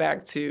pointing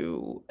back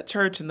to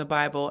church and the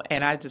Bible.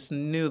 And I just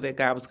knew that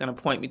God was going to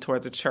point me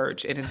towards a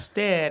church. And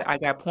instead, I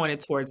got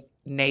pointed towards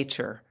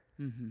nature.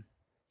 Mm-hmm.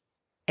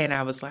 And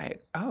I was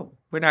like, oh,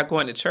 we're not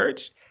going to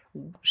church?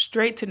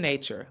 Straight to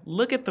nature.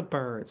 Look at the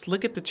birds.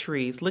 Look at the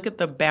trees. Look at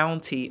the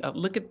bounty of,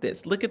 look at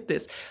this. Look at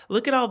this.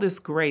 Look at all this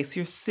grace.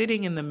 You're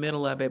sitting in the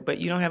middle of it, but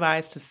you don't have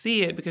eyes to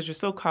see it because you're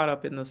so caught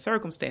up in the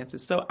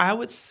circumstances. So I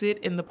would sit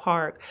in the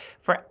park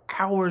for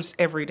hours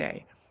every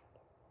day,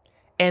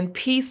 and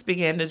peace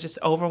began to just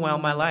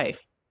overwhelm my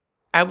life.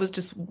 I was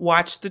just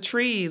watch the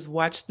trees,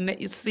 watch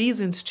the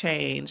seasons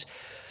change,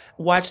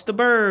 watch the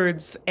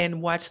birds,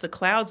 and watch the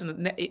clouds.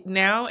 And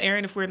now,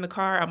 Aaron, if we're in the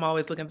car, I'm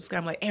always looking at the sky.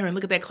 I'm like, Aaron,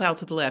 look at that cloud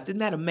to the left. Isn't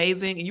that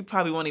amazing? And you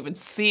probably won't even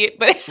see it,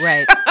 but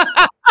Right.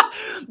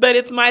 but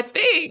it's my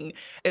thing.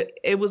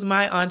 It was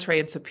my entree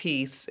into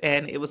peace,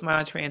 and it was my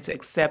entree into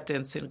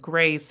acceptance and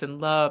grace and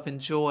love and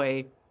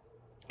joy.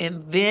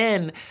 And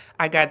then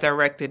I got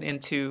directed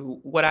into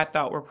what I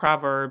thought were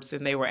proverbs,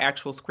 and they were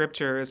actual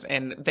scriptures,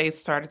 and they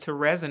started to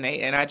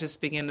resonate. And I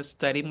just began to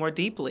study more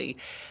deeply.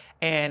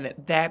 And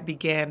that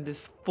began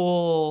this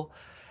full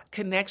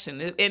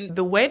connection. And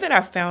the way that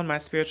I found my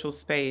spiritual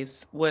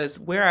space was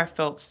where I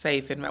felt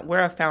safe and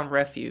where I found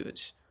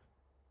refuge.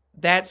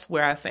 That's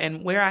where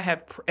where I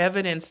have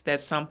evidence that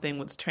something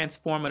was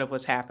transformative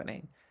was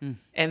happening. Mm.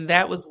 And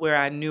that was where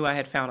I knew I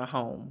had found a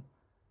home.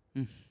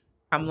 Mm.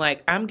 I'm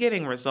like, I'm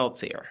getting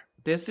results here.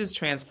 This is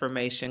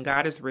transformation.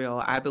 God is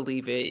real. I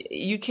believe it.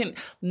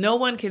 No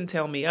one can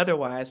tell me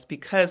otherwise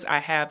because I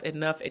have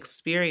enough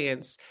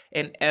experience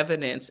and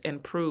evidence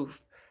and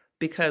proof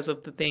because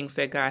of the things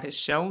that God has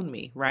shown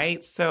me,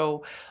 right?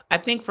 So I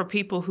think for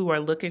people who are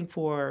looking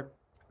for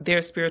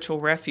their spiritual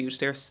refuge,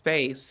 their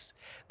space,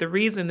 the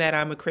reason that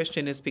I'm a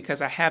Christian is because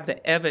I have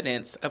the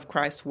evidence of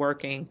Christ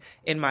working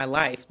in my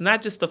life,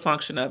 not just the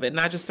function of it,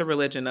 not just the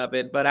religion of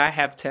it, but I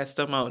have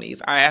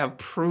testimonies. I have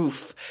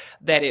proof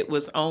that it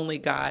was only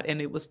God, and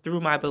it was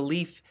through my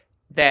belief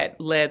that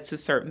led to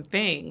certain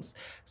things.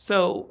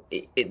 So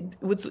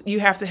you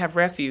have to have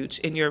refuge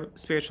in your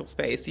spiritual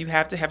space. You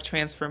have to have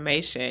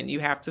transformation. You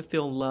have to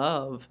feel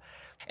love.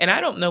 And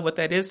I don't know what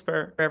that is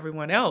for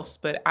everyone else,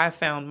 but I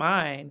found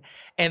mine.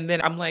 And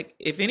then I'm like,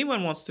 if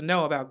anyone wants to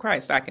know about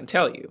Christ, I can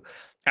tell you.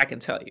 I can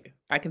tell you.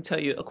 I can tell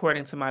you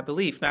according to my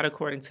belief, not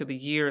according to the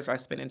years I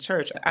spent in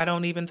church. I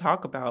don't even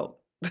talk about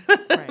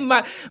Right.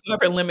 my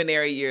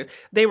preliminary years.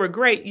 They were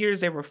great years.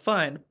 They were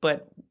fun.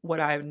 But what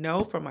I know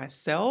for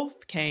myself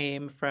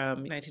came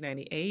from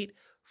 1998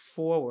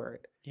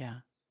 forward. Yeah.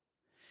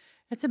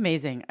 It's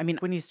amazing. I mean,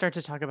 when you start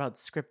to talk about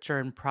scripture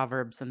and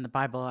Proverbs and the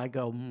Bible, I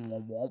go,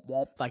 womp, womp,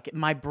 womp. Like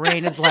my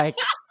brain is like,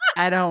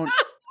 I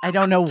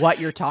don't know what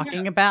you're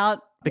talking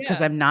about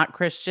because I'm not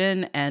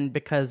Christian and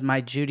because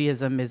my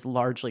Judaism is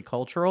largely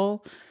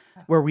cultural,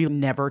 where we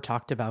never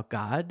talked about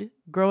God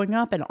growing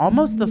up. And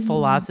almost the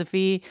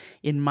philosophy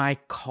in my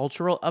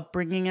cultural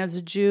upbringing as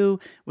a Jew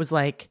was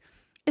like,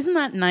 isn't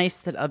that nice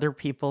that other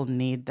people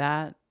need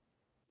that?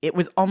 It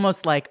was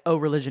almost like, oh,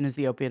 religion is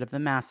the opiate of the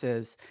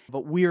masses,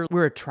 but we're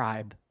a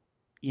tribe,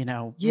 you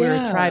know.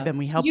 We're a tribe and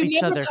we So help you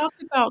each never other.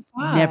 talked about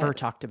God. Never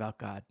talked about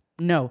God.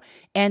 No.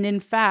 And in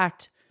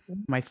fact,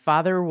 my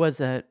father was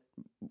a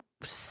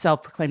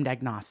self-proclaimed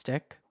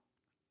agnostic.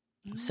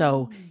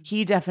 So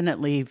he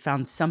definitely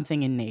found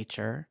something in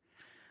nature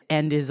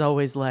and is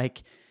always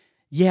like,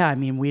 yeah, I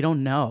mean, we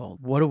don't know.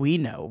 What do we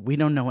know? We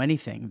don't know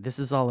anything. This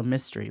is all a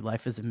mystery.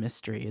 Life is a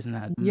mystery, isn't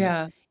that?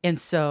 Yeah. And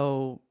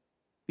so,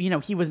 you know,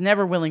 he was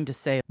never willing to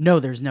say, no,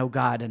 there's no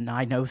God and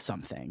I know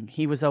something.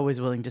 He was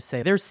always willing to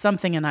say, there's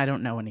something and I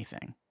don't know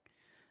anything,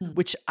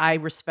 which I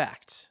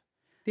respect.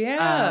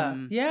 Yeah.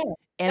 And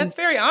that's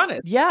very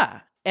honest.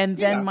 Yeah. And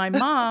then my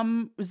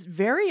mom was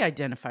very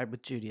identified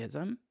with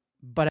Judaism.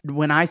 But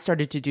when I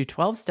started to do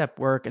 12-step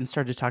work and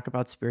started to talk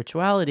about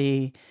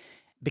spirituality,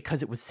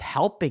 because it was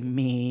helping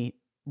me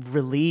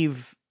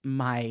relieve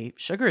my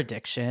sugar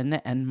addiction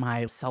and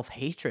my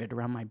self-hatred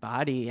around my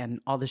body and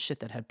all the shit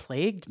that had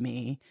plagued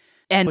me,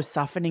 and was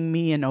softening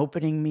me and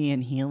opening me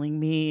and healing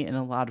me in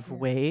a lot of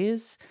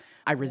ways.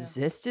 I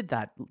resisted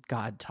that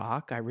God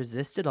talk. I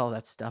resisted all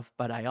that stuff.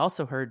 But I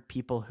also heard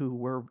people who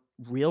were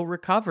real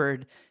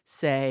recovered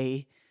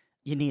say,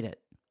 you need it.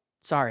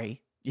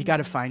 Sorry, you got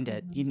to find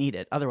it. You need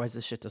it. Otherwise,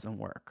 this shit doesn't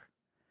work.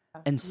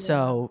 And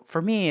so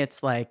for me,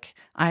 it's like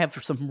I have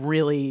some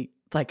really,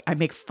 like, I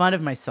make fun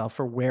of myself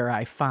for where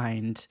I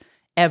find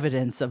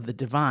evidence of the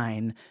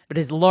divine, but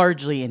it's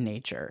largely in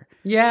nature.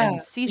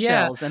 And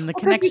seashells and the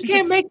connection you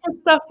can't to make this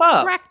stuff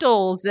up.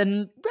 fractals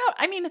and, well,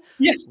 I mean,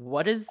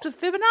 what is the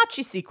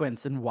Fibonacci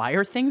sequence and why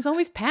are things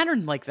always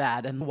patterned like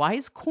that? And why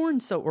is corn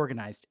so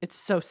organized? It's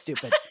so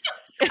stupid.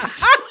 It's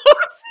so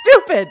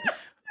stupid.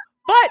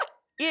 But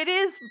it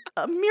is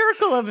a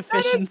miracle of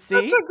efficiency.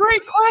 That is such a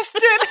great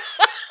question.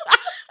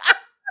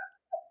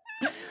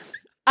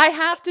 I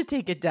have to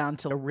take it down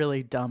to a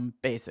really dumb,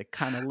 basic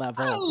kind of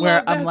level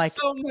where I'm like,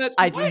 so much.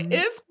 Why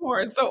is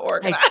corn so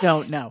organized? I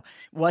don't know.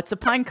 What's a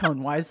pine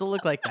cone? Why does it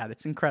look like that?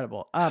 It's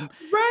incredible.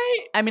 Right.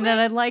 I mean, and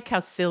I like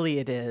how silly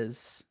it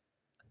is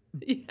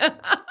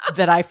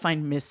that I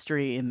find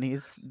mystery in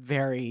these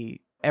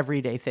very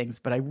everyday things,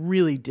 but I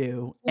really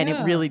do. And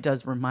it really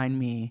does remind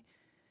me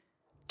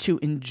to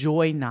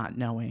enjoy not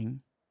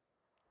knowing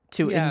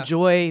to Yeah.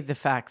 enjoy the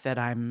fact that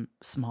I'm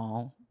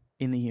small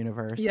in the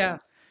universe, Yeah.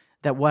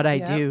 that what I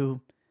Yep.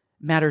 do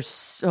matters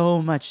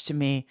so much to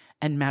me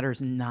and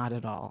matters not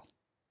at all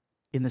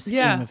in the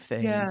scheme of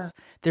things. Yeah.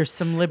 There's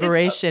some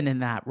liberation in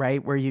that,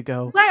 right? Where you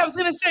go, Right, I was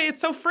gonna say, it's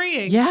so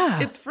freeing.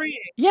 yeah, It's freeing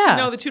to yeah,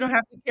 know that you don't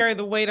have to carry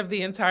the weight of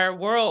the entire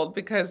world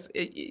because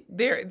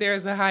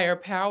there's a higher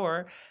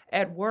power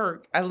at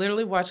work. I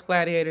literally watched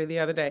Gladiator the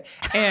other day,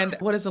 and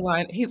what is the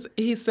line?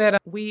 He said,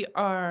 "We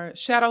are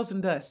shadows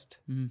and dust.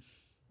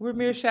 We're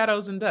mere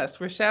shadows and dust.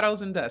 We're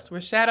shadows and dust.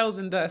 We're shadows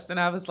and dust." And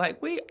I was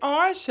like, we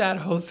are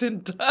shadows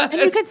and dust.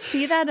 And you could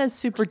see that as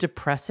super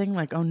depressing,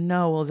 like, oh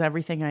no, well,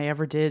 everything I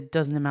ever did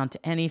doesn't amount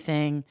to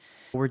anything.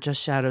 We're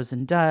just shadows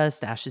and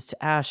dust, ashes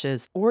to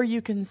ashes. Or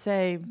you can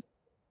say,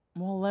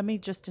 well, let me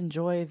just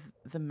enjoy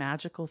the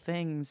magical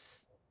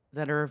things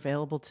that are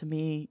available to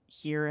me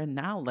here and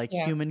now, like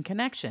Yeah. human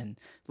connection,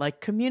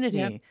 like community,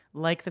 Yep.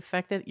 like the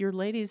fact that your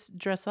ladies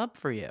dress up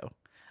for you,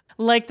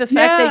 like the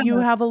fact that you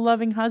have a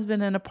loving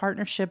husband and a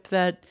partnership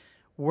that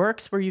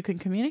works, where you can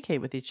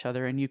communicate with each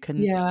other and you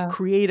can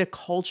create a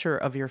culture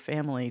of your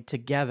family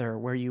together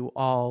where you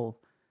all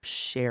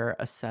share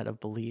a set of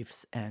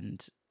beliefs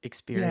and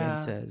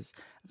experiences.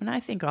 I mean, I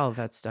think all of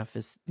that stuff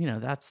is,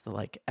 that's the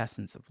like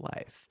essence of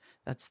life.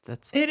 That's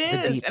It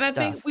the is. deep And I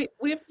stuff. think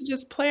we have to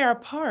just play our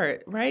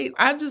part, right?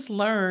 I've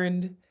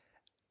learned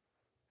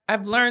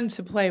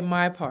to play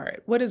my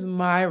part. What is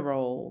my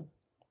role,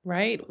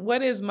 right?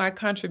 What is my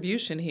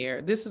contribution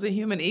here? This is a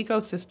human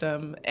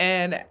ecosystem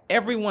and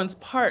everyone's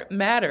part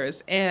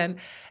matters. And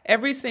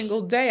every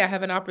single day I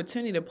have an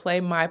opportunity to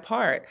play my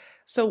part.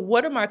 So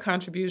what are my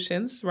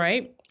contributions,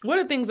 right? What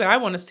are things that I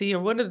want to see, or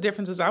what are the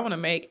differences I want to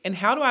make? And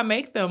how do I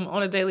make them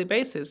on a daily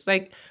basis?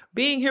 Like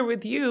being here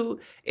with you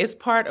is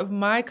part of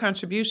my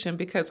contribution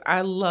because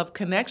I love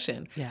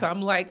connection. Yeah. So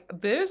I'm like,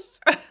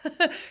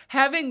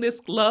 having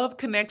this love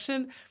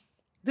connection,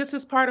 this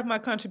is part of my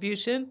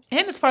contribution,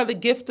 and it's part of the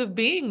gift of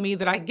being me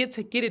that I get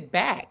to get it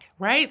back,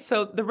 right?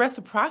 So the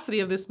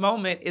reciprocity of this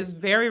moment is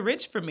very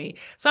rich for me.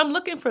 So I'm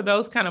looking for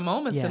those kind of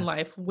moments in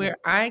life where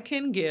I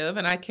can give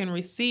and I can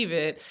receive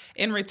it.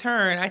 In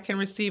return, I can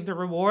receive the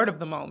reward of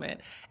the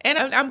moment. And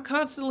I'm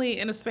constantly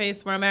in a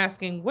space where I'm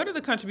asking, what are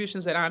the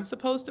contributions that I'm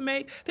supposed to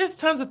make? There's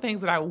tons of things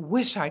that I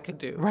wish I could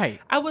do.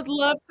 Right. I would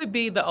love to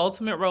be the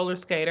ultimate roller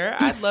skater.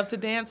 I'd love to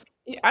dance.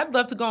 I'd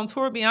love to go on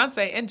tour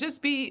Beyonce and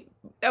just be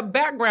a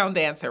background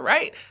dancer,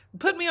 right?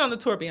 Put me on the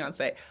tour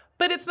Beyonce.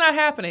 But it's not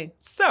happening.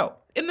 So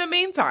in the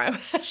meantime,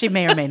 she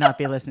may or may not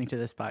be listening to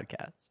this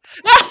podcast.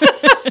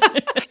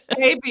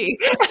 Maybe.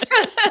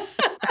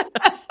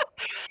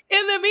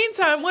 In the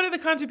meantime, what are the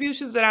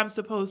contributions that I'm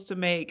supposed to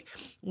make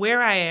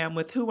where I am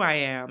with who I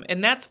am?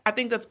 And I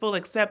think that's full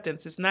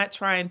acceptance. It's not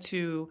trying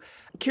to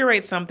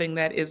curate something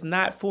that is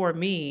not for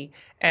me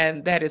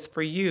and that is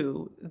for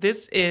you.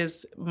 This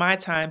is my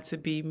time to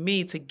be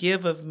me, to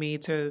give of me,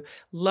 to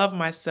love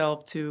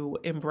myself, to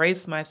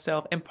embrace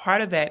myself. And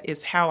part of that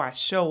is how I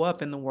show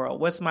up in the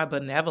world. What's my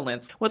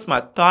benevolence? What's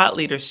my thought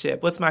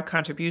leadership? What's my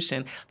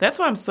contribution? That's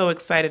why I'm so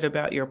excited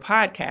about your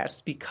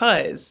podcast,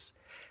 because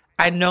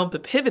I know the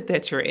pivot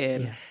that you're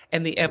in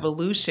and the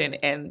evolution,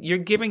 and you're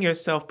giving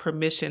yourself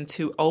permission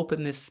to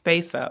open this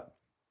space up.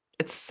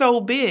 It's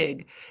so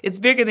big. It's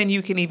bigger than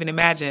you can even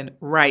imagine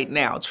right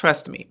now.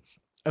 Trust me.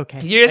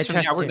 Okay. Years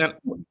from now, we're going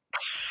to...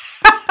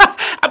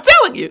 I'm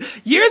telling you,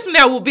 years from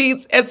now, we'll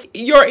be at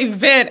your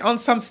event on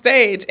some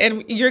stage,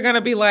 and you're going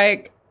to be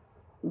like,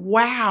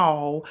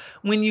 wow,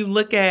 when you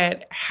look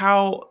at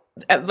how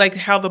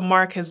the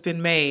mark has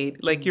been made,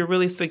 like you're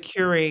really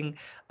securing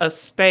a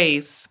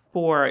space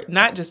for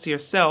not just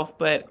yourself,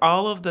 but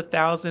all of the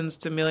thousands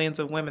to millions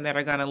of women that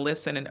are going to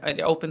listen, and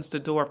it opens the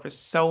door for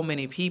so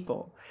many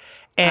people.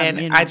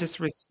 And I just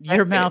respect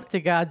your mouth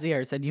to God's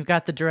ears, and you've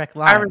got the direct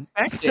line. I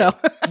respect so.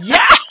 it.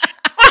 Yeah.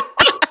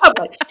 I'm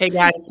like, hey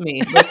guys, it's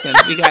me. Listen,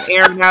 we got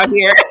Erin out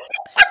here.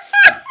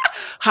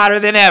 Hotter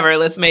than ever.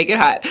 Let's make it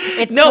hot.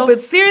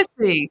 But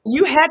seriously,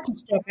 you had to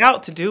step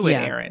out to do it,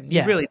 Erin.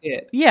 You really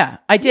did. Yeah,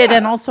 I did. Yeah.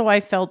 And also I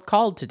felt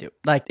called to do it.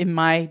 Like in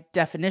my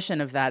definition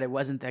of that, it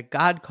wasn't that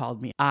God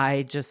called me.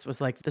 I just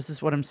was like, this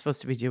is what I'm supposed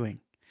to be doing.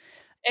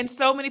 And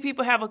so many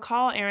people have a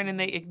call, Erin, and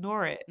they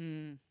ignore it.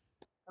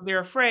 They're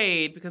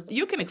afraid, because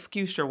you can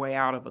excuse your way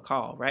out of a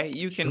call, right?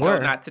 You can go,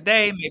 not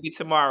today, maybe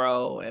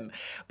tomorrow.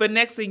 But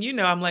next thing you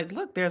know, I'm like,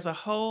 look, there's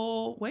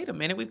wait a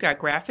minute. We've got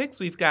graphics.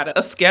 We've got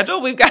a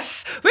schedule. We got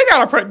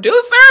a producer.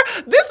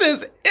 This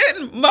is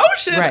in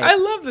motion. Right. I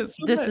love this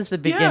so This much. is the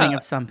beginning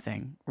of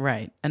something.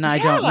 Right. And I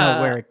don't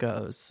know where it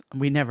goes.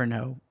 We never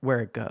know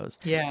where it goes.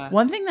 Yeah.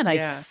 One thing that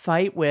I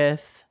fight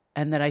with,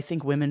 and that I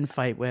think women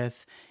fight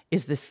with,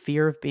 is this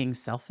fear of being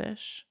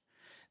selfish.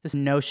 This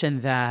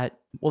notion that,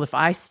 well, if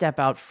I step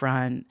out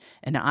front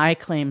and I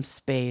claim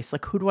space,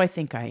 like, who do I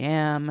think I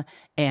am?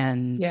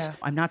 And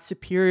I'm not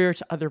superior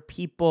to other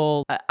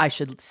people. I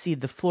should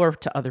cede the floor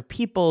to other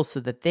people so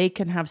that they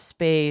can have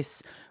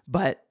space.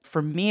 But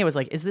for me, it was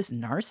like, is this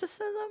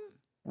narcissism?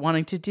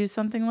 Wanting to do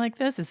something like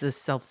this? Is this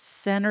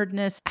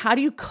self-centeredness? How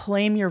do you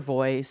claim your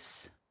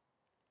voice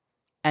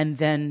and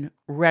then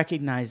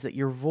recognize that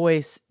your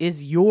voice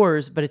is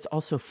yours, but it's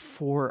also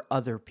for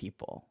other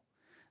people.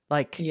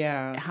 Like,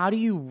 Yeah. how do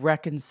you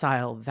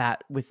reconcile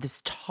that with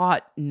this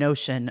taught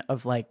notion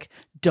of like,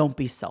 don't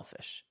be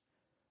selfish?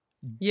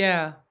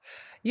 Yeah.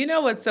 You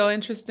know what's so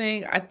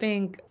interesting? I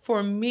think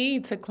for me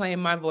to claim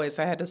my voice,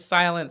 I had to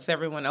silence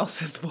everyone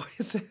else's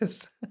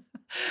voices.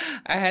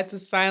 I had to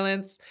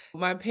silence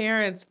my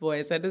parents'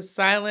 voice. I had to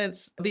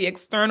silence the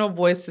external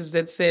voices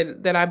that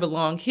said that I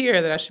belong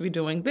here, that I should be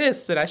doing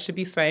this, that I should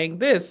be saying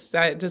this.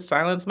 I had to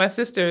silence my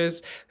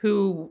sisters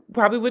who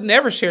probably would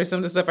never share some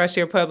of the stuff I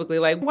share publicly.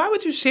 Like, why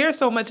would you share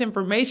so much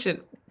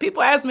information?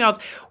 People ask me all the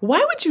time,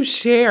 why would you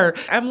share?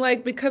 I'm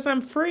like, because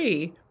I'm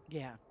free.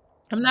 Yeah.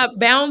 I'm not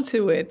bound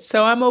to it,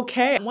 so I'm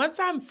okay. Once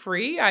I'm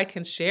free, I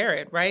can share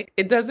it, right?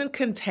 It doesn't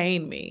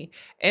contain me.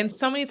 And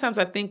so many times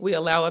I think we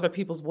allow other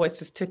people's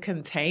voices to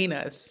contain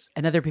us.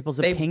 And other people's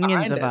They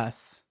opinions bind of us.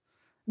 us,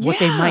 what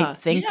they might Yeah,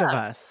 think of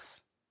yeah,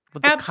 us,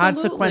 with the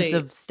consequence absolutely.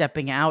 of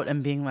stepping out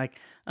and being like,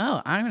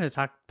 oh, I'm going to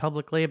talk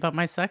publicly about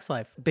my sex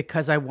life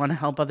because I want to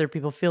help other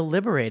people feel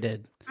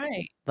liberated.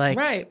 Right, Like,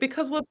 right.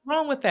 Because what's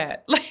wrong with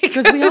that? Like,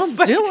 because we all it's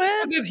like, do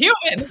 'cause it. it's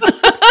human.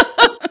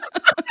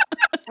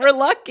 We're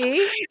lucky.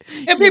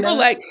 And you people know?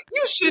 like,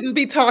 you shouldn't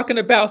be talking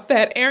about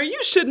that, Aaron.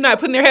 You should not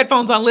putting their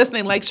headphones on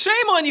listening. Like, shame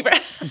on you.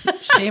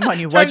 Shame on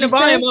you. Turn What'd the you say?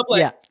 volume up like,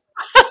 Yeah.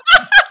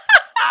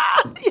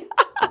 yeah.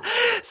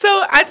 So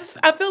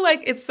I feel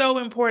like it's so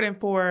important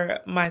for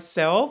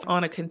myself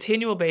on a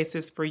continual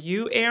basis, for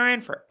you,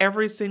 Aaron, for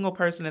every single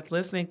person that's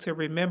listening, to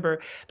remember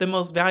the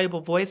most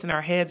valuable voice in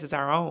our heads is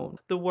our own.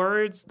 The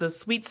words, the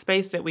sweet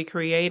space that we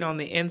create on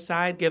the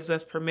inside gives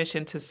us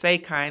permission to say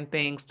kind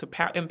things, to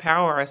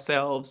empower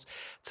ourselves,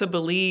 to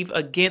believe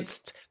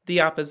against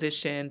the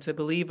opposition, to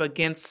believe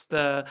against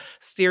the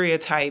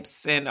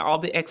stereotypes and all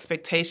the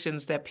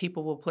expectations that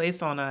people will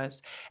place on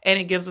us. And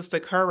it gives us the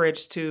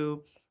courage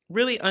to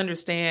really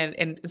understand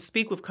and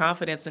speak with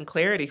confidence and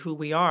clarity who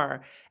we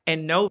are,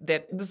 and know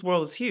that this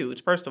world is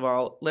huge. First of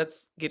all,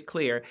 let's get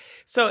clear.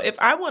 So if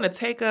I want to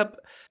take up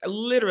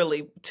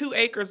literally 2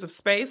 acres of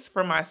space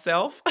for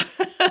myself,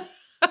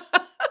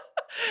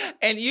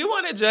 and you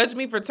want to judge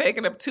me for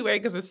taking up 2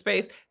 acres of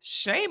space,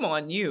 shame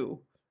on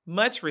you.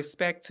 Much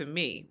respect to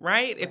me,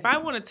 right? If I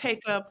want to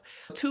take up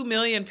 2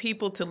 million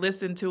people to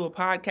listen to a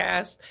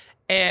podcast,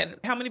 and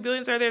how many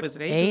billions are there? Was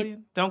it 8 8?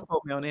 billion? Don't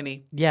quote me on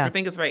any. Yeah. I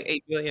think it's right,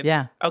 8 billion.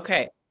 Yeah.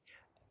 Okay.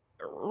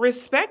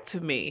 Respect to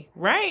me,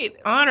 right?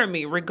 Honor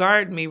me,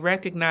 regard me,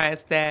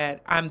 recognize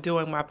that I'm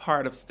doing my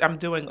part I'm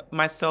doing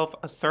myself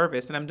a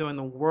service, and I'm doing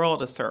the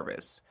world a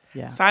service.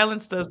 Yeah.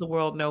 Silence does the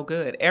world no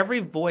good. Every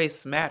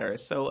voice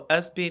matters. So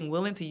us being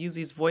willing to use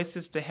these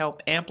voices to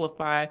help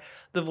amplify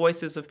the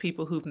voices of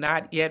people who've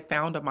not yet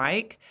found a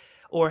mic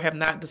or have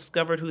not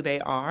discovered who they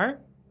are,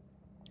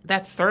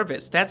 that's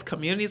service. That's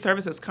community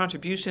service. That's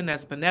contribution.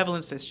 That's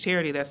benevolence. That's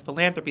charity. That's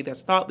philanthropy.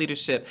 That's thought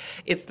leadership.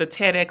 It's the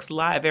TEDx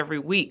Live every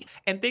week.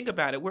 And think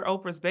about it. We're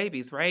Oprah's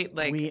babies, right?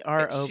 Like, we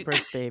are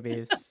Oprah's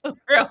babies.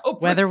 we're Oprah's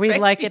Whether we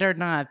babies. like it or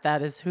not,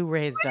 that is who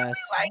raised us.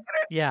 Like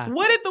it or- Yeah.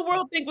 What did the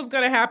world think was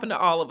going to happen to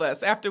all of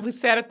us after we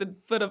sat at the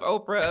foot of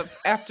Oprah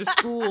after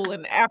school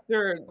and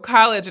after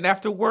college and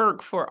after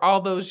work for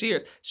all those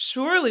years?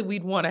 Surely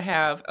we'd want to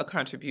have a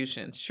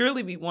contribution.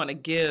 Surely we want to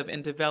give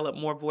and develop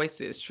more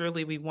voices.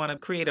 Surely we want to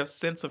create a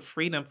sense of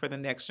freedom for the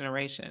next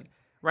generation,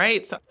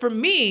 right? So for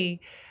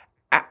me,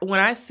 when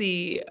I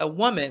see a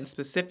woman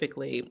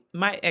specifically,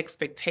 my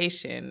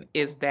expectation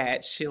is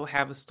that she'll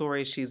have a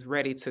story she's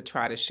ready to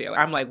try to share.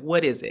 I'm like,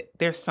 what is it?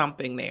 There's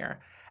something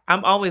there.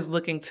 I'm always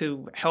looking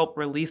to help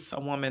release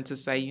a woman to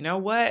say, you know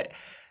what?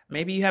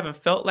 Maybe you haven't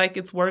felt like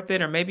it's worth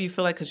it, or maybe you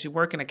feel like because you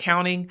work in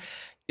accounting,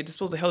 you're just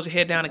supposed to hold your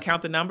head down and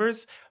count the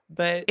numbers.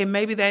 But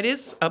maybe that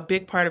is a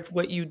big part of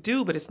what you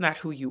do, but it's not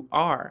who you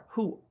are.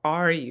 Who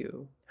are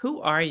you? Who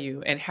are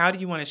you? And how do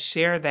you want to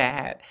share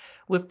that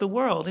with the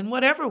world in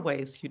whatever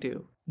ways you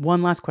do?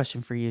 One last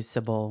question for you,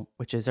 Sybil,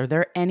 which is, are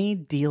there any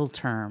deal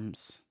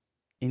terms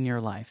in your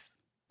life?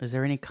 Is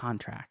there any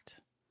contract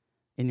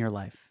in your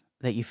life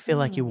that you feel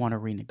like you want to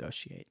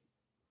renegotiate?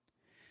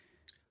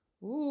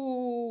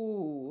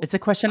 Ooh. It's a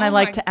question I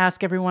like to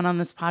ask everyone on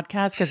this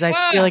podcast because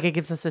I feel like it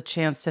gives us a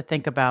chance to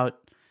think about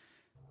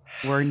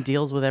we're in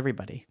deals with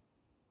everybody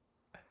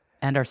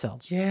and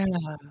ourselves. Yeah.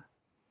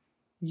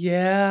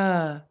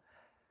 Yeah.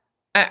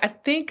 I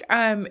think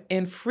I'm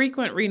in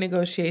frequent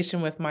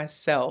renegotiation with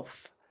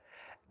myself,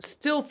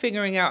 still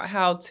figuring out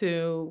how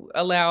to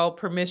allow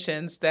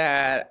permissions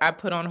that I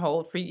put on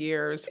hold for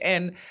years.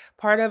 And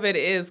part of it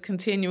is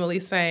continually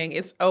saying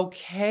it's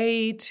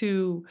okay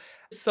to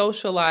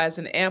socialize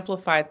and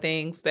amplify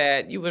things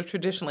that you would have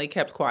traditionally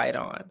kept quiet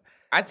on.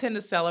 I tend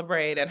to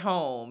celebrate at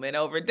home and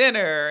over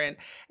dinner, and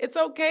it's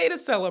okay to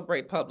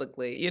celebrate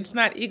publicly. It's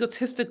not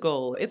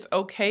egotistical. It's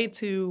okay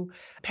to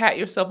pat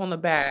yourself on the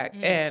back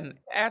and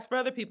to ask for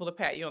other people to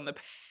pat you on the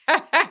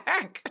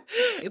back.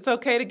 It's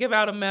okay to give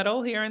out a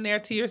medal here and there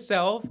to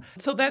yourself.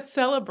 So that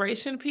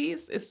celebration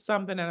piece is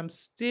something that I'm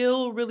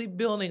still really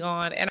building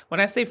on. And when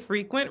I say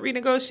frequent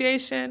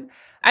renegotiation,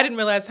 I didn't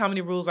realize how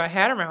many rules I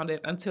had around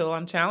it until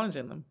I'm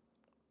challenging them.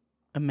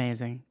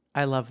 Amazing.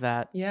 I love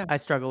that. Yeah. I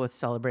struggle with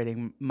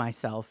celebrating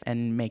myself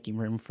and making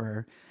room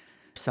for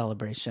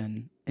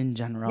celebration in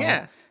general.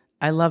 Yeah.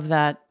 I love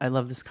that. I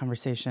love this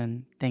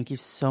conversation. Thank you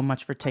so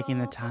much for taking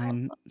the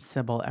time,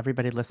 Sybil.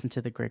 Everybody listen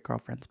to the Great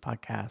Girlfriends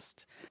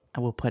podcast.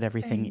 I will put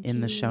everything in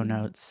the show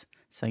notes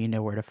so you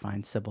know where to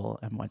find Sybil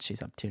and what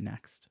she's up to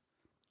next.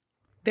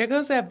 There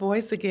goes that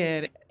voice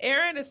again.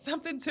 Erin, is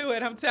something to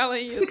it, I'm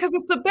telling you. Because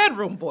it's a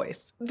bedroom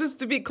voice, just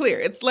to be clear.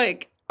 It's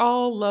like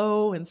all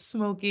low and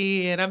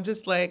smoky, and I'm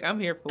just like, I'm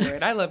here for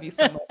it. I love you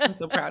so much. I'm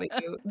so proud of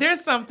you.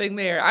 There's something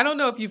there. I don't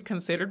know if you've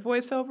considered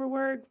voiceover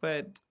work,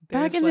 but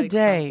back in the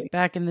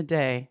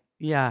day.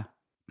 Yeah.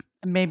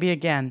 Maybe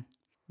again.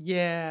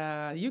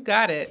 Yeah, you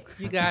got it.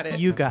 You got it.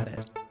 You got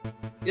it.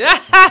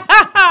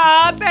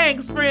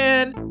 Thanks,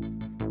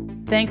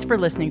 friend. Thanks for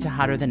listening to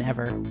Hotter Than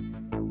Ever.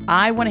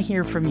 I want to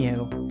hear from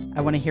you.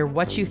 I want to hear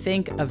what you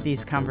think of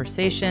these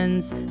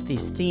conversations,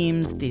 these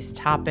themes, these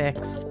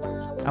topics.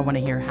 I want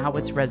to hear how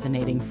it's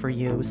resonating for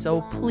you.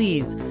 So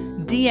please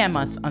DM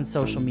us on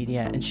social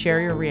media and share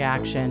your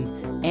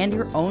reaction and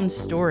your own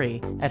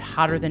story at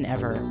Hotter Than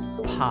Ever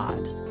Pod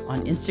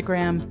on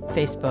Instagram,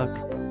 Facebook,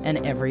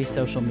 and every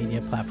social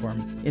media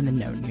platform in the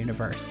known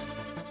universe.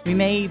 We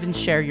may even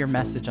share your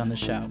message on the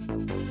show.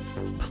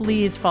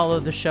 Please follow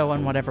the show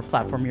on whatever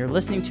platform you're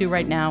listening to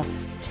right now.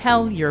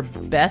 Tell your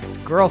best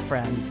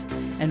girlfriends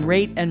and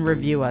rate and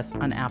review us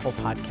on Apple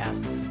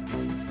Podcasts.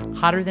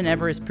 Hotter Than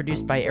Ever is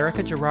produced by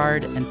Erica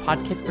Gerard and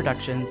Podkit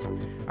Productions.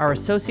 Our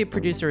associate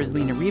producer is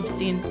Lena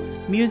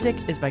Reebstein. Music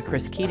is by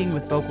Chris Keating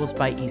with vocals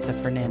by Isa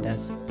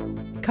Fernandez.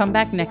 Come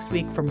back next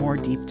week for more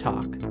deep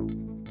talk.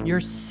 You're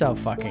so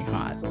fucking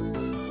hot.